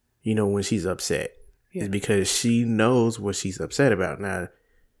 when she's upset. is because she knows what she's upset about. Now,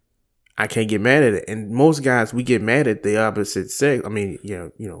 I can't get mad at it. And most guys, we get mad at the opposite sex. I mean,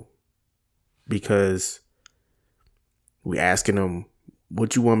 because we asking them,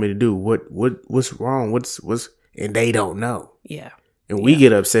 what you want me to do? What's wrong? And they don't know. Yeah. And we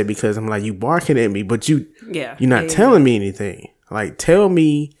get upset because I'm like, you barking at me, but you're not telling me anything. Like, tell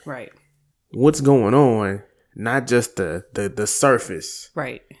me what's going on, not just the surface.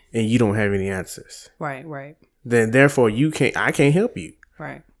 Right. And you don't have any answers. Right. Then therefore I can't help you.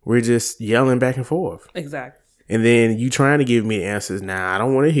 Right. We're just yelling back and forth. Exactly. And then you trying to give me the answers. Now I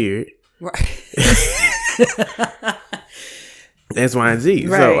don't want to hear it. Right. X, Y, and Z.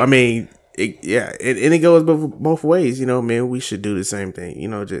 Right. So I mean, it goes both ways. Man, we should do the same thing.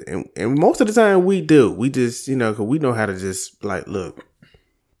 And most of the time we do. We just because we know how to just like, look,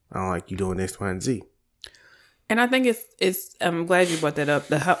 I don't like you doing X, Y, and Z. And I think it's. I'm glad you brought that up.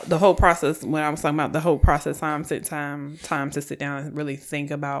 The whole process, when I was talking about the whole process, time to sit down and really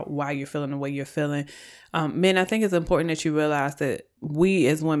think about why you're feeling the way you're feeling. Men, I think it's important that you realize that we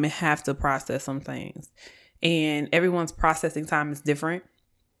as women have to process some things, and everyone's processing time is different.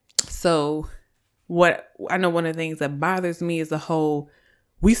 So, what I know, one of the things that bothers me is the whole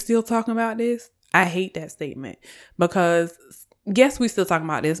 "we still talking about this." I hate that statement because yes, we still talking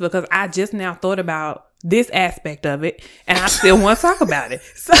about this because I just now thought about this aspect of it, and I still want to talk about it.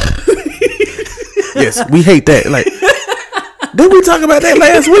 So yes, we hate that. Like, did we talk about that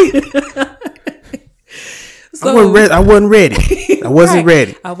last week? So, I wasn't ready. I wasn't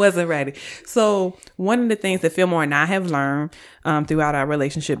ready. I wasn't ready. So one of the things that Fillmore and I have learned throughout our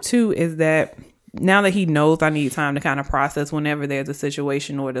relationship too is that now that he knows I need time to kind of process whenever there's a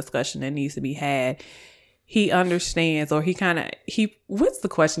situation or a discussion that needs to be had, he understands, or what's the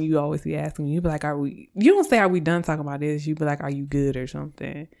question you always be asking? You be like, you don't say, are we done talking about this? You be like, are you good or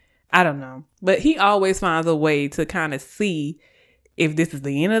something? I don't know. But he always finds a way to kind of see if this is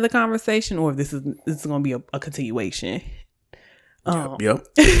the end of the conversation or if this is going to be a continuation. Yep.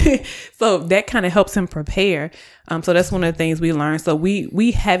 So that kind of helps him prepare. So that's one of the things we learned. So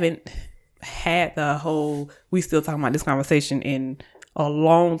we haven't had the whole, we still talking about this conversation in a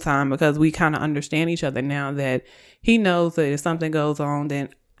long time because we kind of understand each other now that he knows that if something goes on, then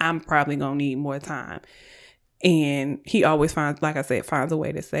I'm probably going to need more time. And he always finds a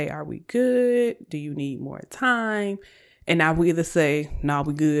way to say, are we good? Do you need more time? And I will either say, no,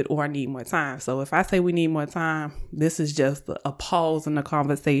 we good, or I need more time. So if I say we need more time, this is just a pause in the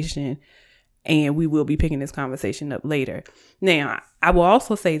conversation, and we will be picking this conversation up later. Now, I will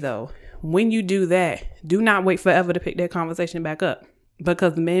also say, though, when you do that, do not wait forever to pick that conversation back up.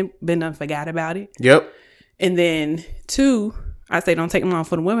 Because men been done forgot about it. Yep. And then 2, I say don't take them on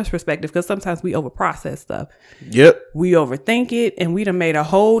for the women's perspective because sometimes we overprocess stuff. Yep. We overthink it, and we done made a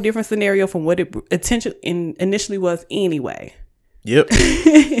whole different scenario from what it initially was anyway. Yep.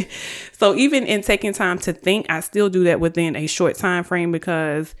 So even in taking time to think, I still do that within a short time frame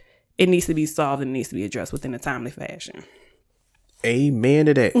because it needs to be solved and needs to be addressed within a timely fashion. Amen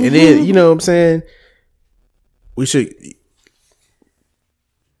to that. And then, you know what I'm saying? We should...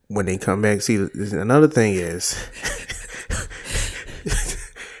 When they come back, see, another thing is,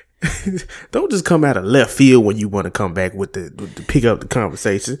 don't just come out of left field when you want to come back with to pick up the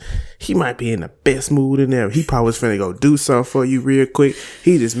conversation. He might be in the best mood in there. He probably was finna go do something for you real quick.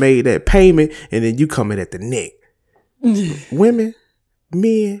 He just made that payment, and then you come in at the neck. Women,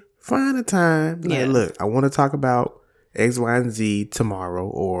 men, find a time. Like, look, I want to talk about X, Y, and Z tomorrow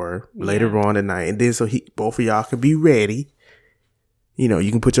or later on tonight, and then so both of y'all can be ready.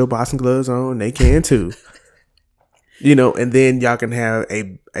 You can put your boxing gloves on. They can too. And then y'all can have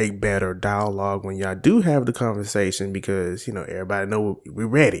a better dialogue when y'all do have the conversation because, everybody know we're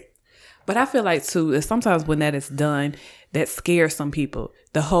ready. But I feel like too, that sometimes when that is done, that scares some people.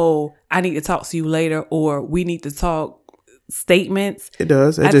 The whole, I need to talk to you later, or we need to talk statements. It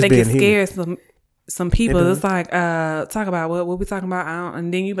does. I think it scares some people. It's like, talk about what we talking about.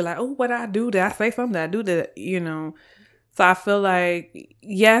 And then you be like, oh, what I do? Did I say something? Did I do that? So I feel like,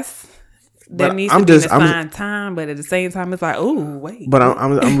 yes, there needs to be an assigned time, but at the same time, it's like, oh, wait. But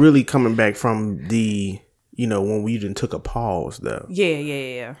I'm really coming back from the, when we done took a pause though.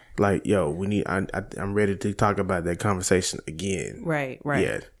 Yeah. Like, yo, I'm ready to talk about that conversation again. Right.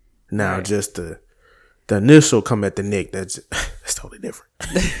 Yeah. Now just the initial come at the neck, that's totally different.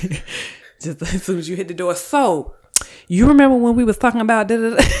 Just as soon as you hit the door. So, you remember when we was talking about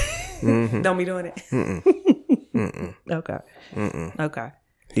Mm-hmm. Don't be doing it. Mm-mm. Okay. Mm-mm. Okay.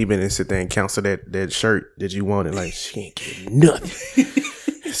 He been and sit there and cancel that shirt that you wanted. Like, she ain't getting nothing.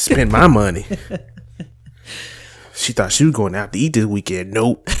 Spend my money. She thought she was going out to eat this weekend.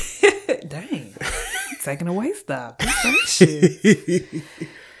 Nope. Dang. taking away stuff. Shit.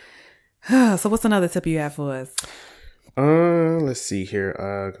 So what's another tip you have for us? Let's see here.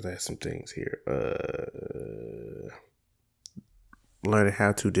 Because I have some things here. Learning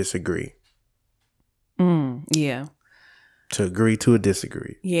how to disagree. Yeah. To agree to a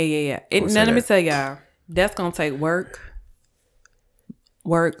disagree. Yeah. Now let me tell y'all, that's gonna take work,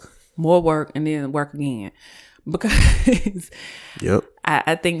 more work, and then work again. Because yep,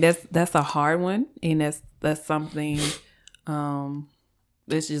 I think that's a hard one, and that's something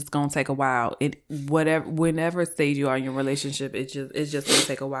it's just gonna take a while. Whenever stage you are in your relationship, it's just gonna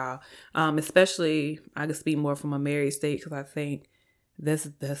take a while. Especially I can speak more from a married state, because I think this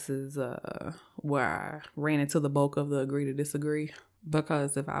is where I ran into the bulk of the agree to disagree.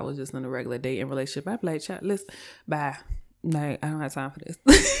 Because if I was just in a regular dating relationship, I'd be like, chat, listen, bye. Like, I don't have time for this.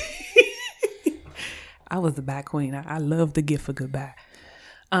 I was the bye queen. I love the gift of goodbye.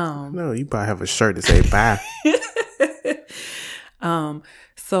 No, you probably have a shirt that say bye.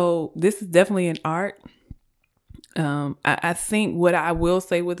 So this is definitely an art. I think what I will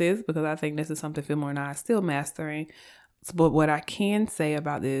say with this, because I think this is something Fillmore and I are still mastering. But what I can say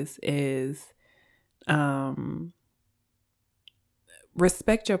about this is,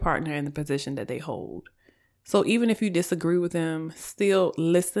 respect your partner in the position that they hold. So even if you disagree with them, still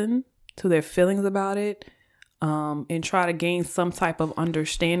listen to their feelings about it, and try to gain some type of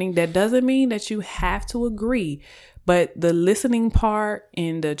understanding. That doesn't mean that you have to agree, but the listening part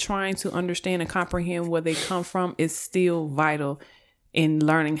and the trying to understand and comprehend where they come from is still vital in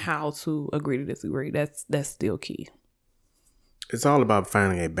learning how to agree to disagree. That's still key. It's all about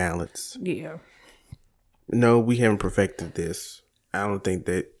finding a balance. Yeah. No, we haven't perfected this. I don't think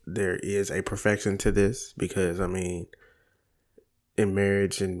that there is a perfection to this, because, I mean, in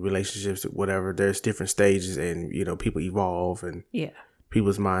marriage and relationships, whatever, there's different stages, and, people evolve, and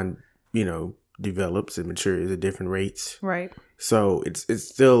people's mind, develops and matures at different rates. Right. So it's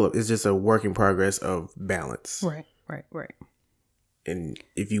just a work in progress of balance. Right. And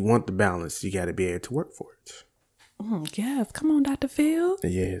if you want the balance, you got to be able to work for it. Yes. Come on, Dr. Phil.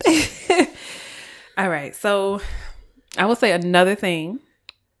 Yes. All right. So I will say another thing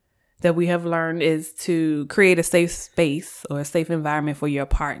that we have learned is to create a safe space or a safe environment for your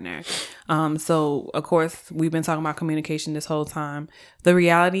partner. So, of course, we've been talking about communication this whole time. The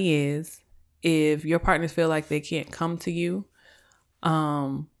reality is, if your partners feel like they can't come to you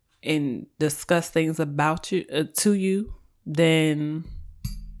and discuss things about you to you, then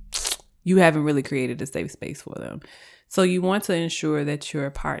you haven't really created a safe space for them. So you want to ensure that your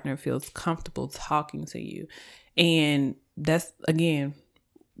partner feels comfortable talking to you. And that's, again,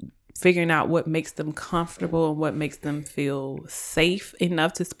 figuring out what makes them comfortable and what makes them feel safe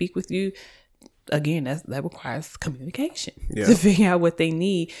enough to speak with you. Again, that requires communication to figure out what they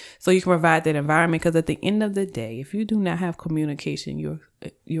need so you can provide that environment. Because at the end of the day, if you do not have communication,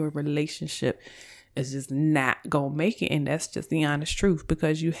 your relationship is just not going to make it. And that's just the honest truth,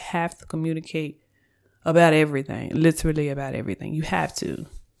 because you have to communicate about everything, literally about everything. You have to.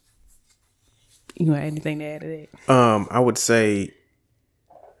 You want anything to add to that? I would say,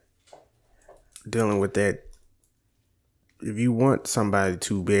 dealing with that, if you want somebody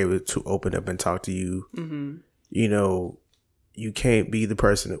to be able to open up and talk to you, you can't be the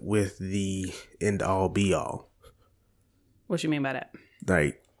person with the end all be all. What you mean by that?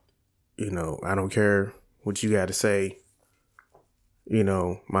 Like, I don't care what you got to say.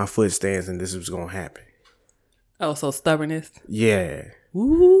 My foot stands and this is going to happen. Oh, so stubbornness? Yeah.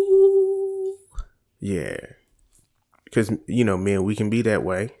 Ooh. Yeah. Because, men, we can be that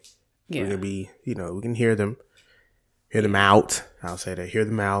way. Yeah. We can be, we can hear them out. I'll say that, hear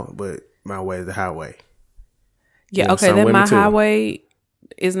them out, but my way is the highway. Yeah, okay, then my highway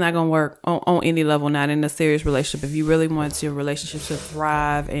is not going to work on any level, not in a serious relationship. If you really want your relationship to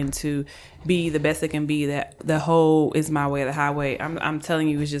thrive and to be the best it can be, that the whole is my way or the highway, I'm telling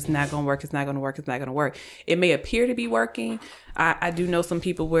you, it's just not going to work. It's not going to work. It's not going to work. It may appear to be working. I do know some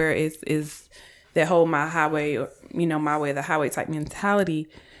people where it's that whole my highway, or, my way or the highway type mentality.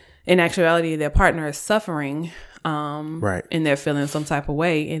 In actuality, their partner is suffering right, and they're feeling some type of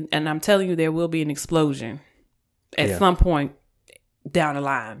way. And I'm telling you, there will be an explosion at some point down the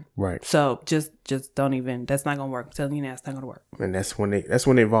line. Right. So just don't even, that's not going to work. I'm telling you now, it's not going to work. And that's when it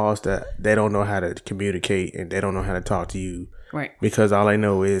involves that they don't know how to communicate and they don't know how to talk to you. Right. Because all I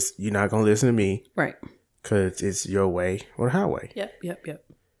know is you're not going to listen to me. Right. Because it's your way or the highway. Yep.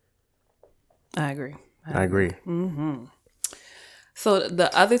 I agree. Mm-hmm. So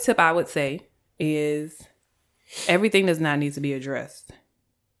the other tip I would say is everything does not need to be addressed.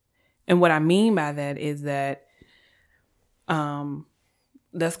 And what I mean by that is that,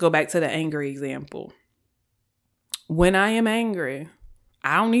 let's go back to the angry example. when I am angry,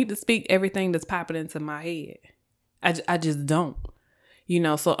 I don't need to speak everything that's popping into my head. I just don't.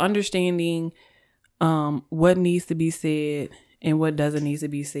 So understanding what needs to be said and what doesn't need to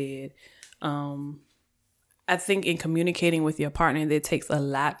be said. I think in communicating with your partner, that takes a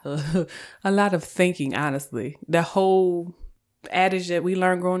lot of thinking, honestly. The whole adage that we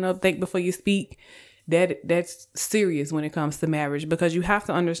learned growing up, think before you speak, that's serious when it comes to marriage, because you have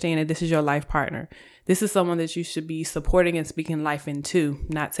to understand that this is your life partner. This is someone that you should be supporting and speaking life into,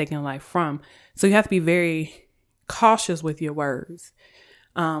 not taking life from. So you have to be very cautious with your words.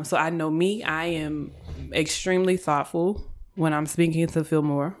 So I know me, I am extremely thoughtful when I'm speaking to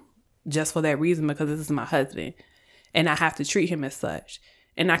Fillmore, just for that reason, because this is my husband and I have to treat him as such.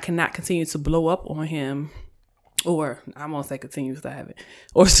 And I cannot continue to blow up on him, or I won't say continue because I haven't,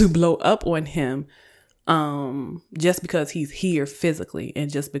 or to blow up on him just because he's here physically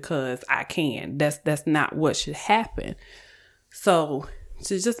and just because I can. That's not what should happen. So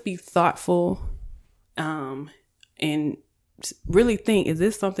to just be thoughtful and really think, is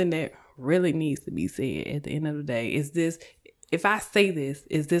this something that really needs to be said at the end of the day? If I say this,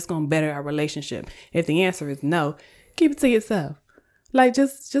 is this going to better our relationship? If the answer is no, keep it to yourself. Like,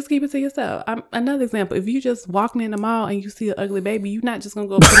 just keep it to yourself. Another example, if you just walking in the mall and you see an ugly baby, you're not just going to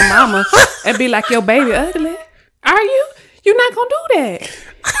go up to the mama and be like, your baby ugly. Are you? You're not going to do that.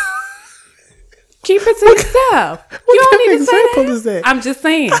 Keep it to yourself. You don't need to say that. Is that. I'm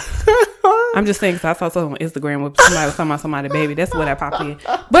just saying because I saw something on Instagram with somebody was talking about somebody's baby. That's what I popped in.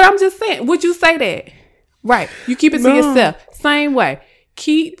 But I'm just saying, would you say that? Right. You keep it to yourself. Same way.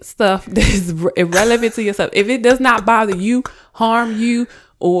 Keep stuff that is irrelevant to yourself. If it does not bother you, harm you,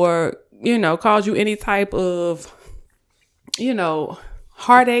 or, cause you any type of,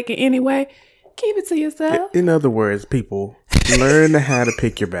 heartache in any way, keep it to yourself. In other words, people, learn how to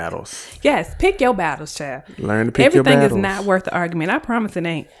pick your battles. Yes. Pick your battles, child. Learn to pick your battles. Everything is not worth the argument. I promise it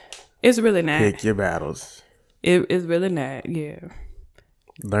ain't. It's really not. Pick your battles. It's really not. Yeah.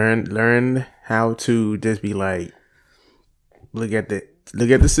 Learn how to just be like, look at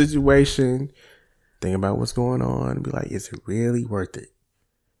the situation, think about what's going on, and be like, is it really worth it?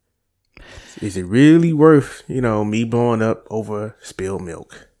 Is it really worth, me blowing up over spilled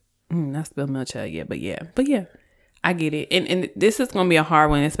milk? Not spilled milk, child, yeah, but yeah, I get it. And this is gonna be a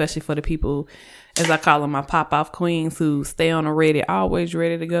hard one, especially for the people, as I call them, my pop-off queens, who stay on the ready, always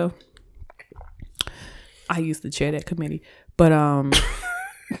ready to go. I used to chair that committee, but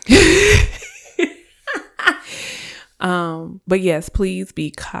but yes, please be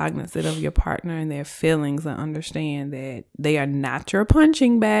cognizant of your partner and their feelings, and understand that they are not your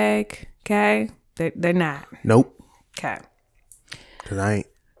punching bag. Okay, they're not. Nope. Okay. Cause I ain't.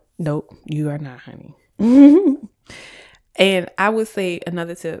 Nope, you are not, honey. And I would say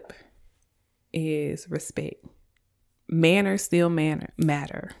another tip is respect. Manners still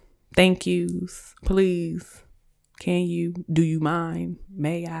matter. Thank yous, please. Can you? Do you mind?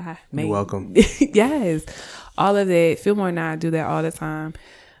 May I? You're welcome. Yes. All of that. Fillmore and I do that all the time.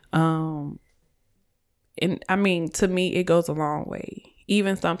 And I mean, to me, it goes a long way.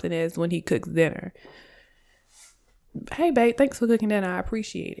 Even something as when he cooks dinner. Hey, babe, thanks for cooking dinner. I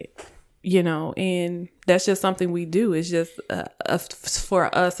appreciate it. And that's just something we do. It's just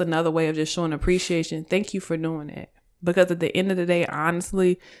for us another way of just showing appreciation. Thank you for doing it. Because at the end of the day,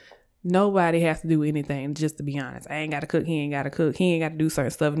 honestly, nobody has to do anything, just to be honest. I ain't got to cook. He ain't got to cook. He ain't got to do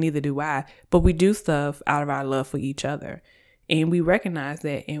certain stuff. Neither do I. But we do stuff out of our love for each other. And we recognize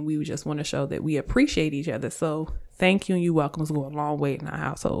that. And we just want to show that we appreciate each other. So thank you and you welcomes go a long way in our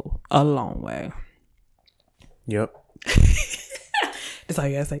household. A long way. Yep. That's all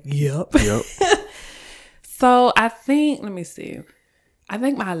you gotta say. Yep. Yep. So I think, let me see. I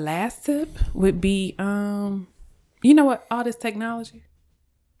think my last tip would be, you know what? All this technology,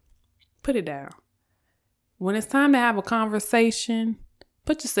 put it down. When it's time to have a conversation,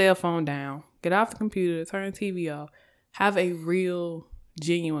 put your cell phone down. Get off the computer, turn the TV off. Have a real,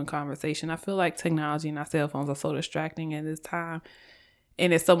 genuine conversation. I feel like technology and our cell phones are so distracting at this time.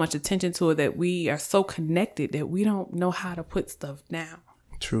 And there's so much attention to it that we are so connected that we don't know how to put stuff down.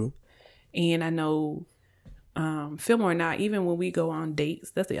 True. And I know Fillmore and I, even when we go on dates,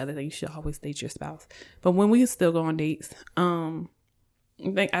 that's the other thing, you should always date your spouse. But when we still go on dates,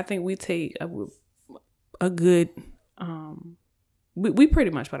 I think we take a good, we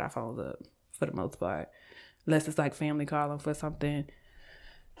pretty much put our phones up for the most part. Unless it's like family calling for something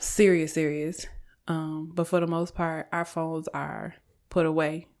serious. But for the most part, our phones are put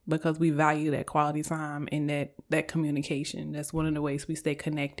away because we value that quality time and that communication. That's one of the ways we stay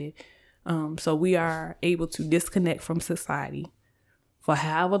connected. So we are able to disconnect from society for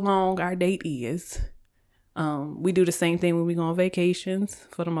however long our date is. We do the same thing when we go on vacations.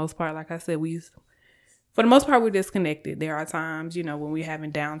 For the most part, like I said, for the most part, we're disconnected. There are times, you know, when we're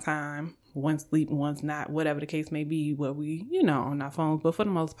having downtime, one's sleeping, one's not, whatever the case may be, where we, you know, on our phones. But for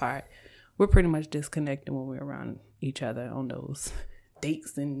the most part, we're pretty much disconnected when we're around each other on those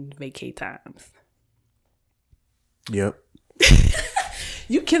dates and vacay times. Yep.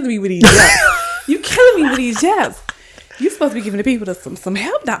 You killing me with these yaps. You killing me with these yaps. You supposed to be giving the people some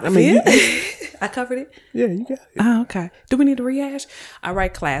help, Dr. Phil. I covered it? Yeah, you got it. Oh, okay. Do we need to rehash? All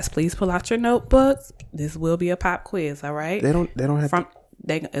right, class, please pull out your notebooks. This will be a pop quiz, all right? They don't have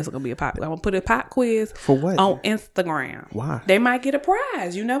it's going to be a pop. I'm going to put a pop quiz for what? On Instagram. Why? They might get a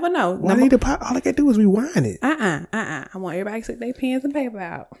prize. You never know. Why need a pop? All I got to do is rewind it. I want everybody to stick their pens and paper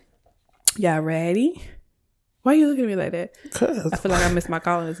out. Y'all ready? Why are you looking at me like that? Because I feel like I missed my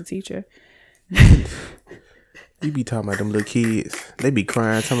calling as a teacher. You be talking about them little kids. They be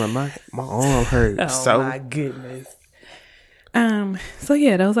crying, talking about my arm hurts. Oh my goodness. So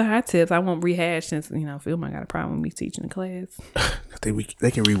yeah, those are our tips. I won't rehash since, you know, Phil might got a problem with me teaching the class. They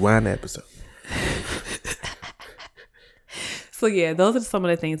can rewind the episode. So yeah, those are some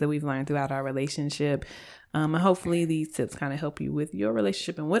of the things that we've learned throughout our relationship. And hopefully these tips kind of help you with your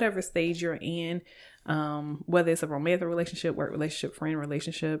relationship in whatever stage you're in. Whether it's a romantic relationship, work relationship, friend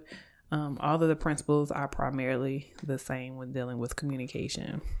relationship. All of the principles are primarily the same when dealing with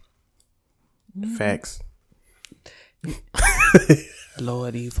communication. Facts.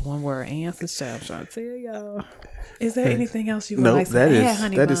 Lord, these one word answers, I'm trying to tell y'all. Is there anything else you would like to add,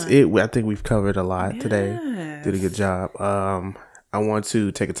 honey? That is it. I think we've covered a lot today. Did a good job. I want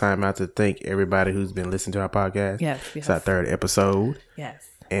to take a time out to thank everybody who's been listening to our podcast. Yes. It's our 3rd episode. Yes.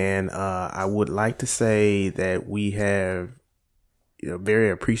 And I would like to say that we have, you know, very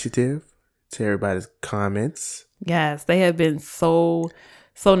appreciative to everybody's comments. Yes, they have been so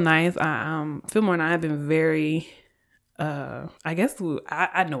nice. Fillmore and I have been very, I guess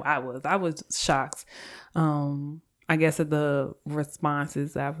I know I was shocked. I guess at the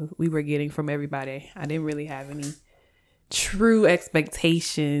responses we were getting from everybody. I didn't really have any true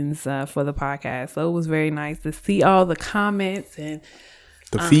expectations for the podcast, so it was very nice to see all the comments and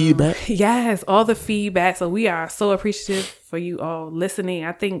the feedback. Yes, all the feedback. So we are so appreciative for you all listening.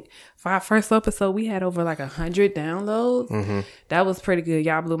 I think for our first episode, we had over like 100 downloads. Mm-hmm. That was pretty good.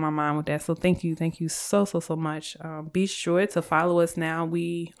 Y'all blew my mind with that. So thank you so much. Be sure to follow us now.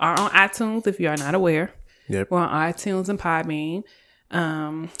 We are on iTunes if you are not aware. Yep. We're on iTunes and Podbean.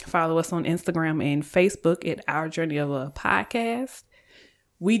 Follow us on Instagram and Facebook at Our Journey of a Podcast.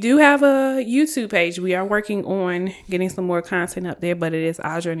 We do have a YouTube page. We are working on getting some more content up there, but it is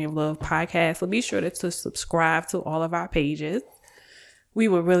Our Journey of Love Podcast. So be sure to subscribe to all of our pages. We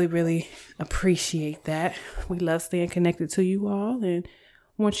would really, really appreciate that. We love staying connected to you all and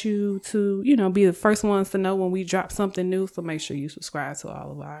want you to, you know, be the first ones to know when we drop something new. So make sure you subscribe to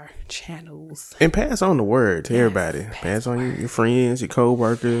all of our channels. And pass on the word to everybody. Pass on your friends, your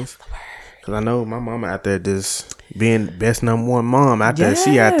co-workers. Because I know my mama out there just being best #1 mom out there.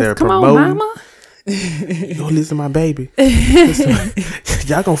 She out there promoting. On, mama. You gonna listen to my baby.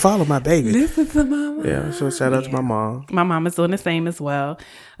 Y'all gonna follow my baby. Listen to mama. Yeah, so shout out to my mom. My mom is doing the same as well.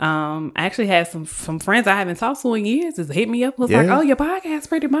 I actually had some friends I haven't talked to in years just hit me up. Was like, oh, your podcast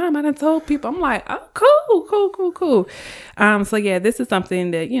pretty mom. I done told people. I'm like, oh, cool. So yeah, this is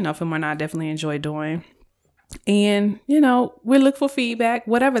something that, you know, Phil and I definitely enjoy doing. And, you know, we look for feedback,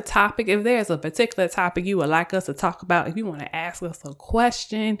 whatever topic. If there's a particular topic you would like us to talk about, if you want to ask us a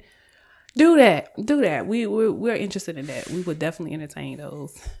question, do that. We're interested in that. We would definitely entertain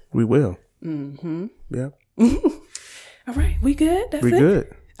those. We will. Mm-hmm. Yep. All right. We good? That's we it?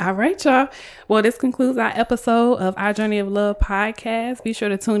 Good. All right, y'all. Well, this concludes our episode of Our Journey of Love podcast. Be sure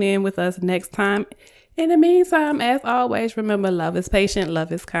to tune in with us next time. In the meantime, as always, remember, love is patient,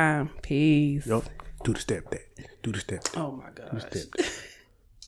 love is kind. Peace. Yep. Do the step, Dad. Do the step. Oh, my God. Do the step.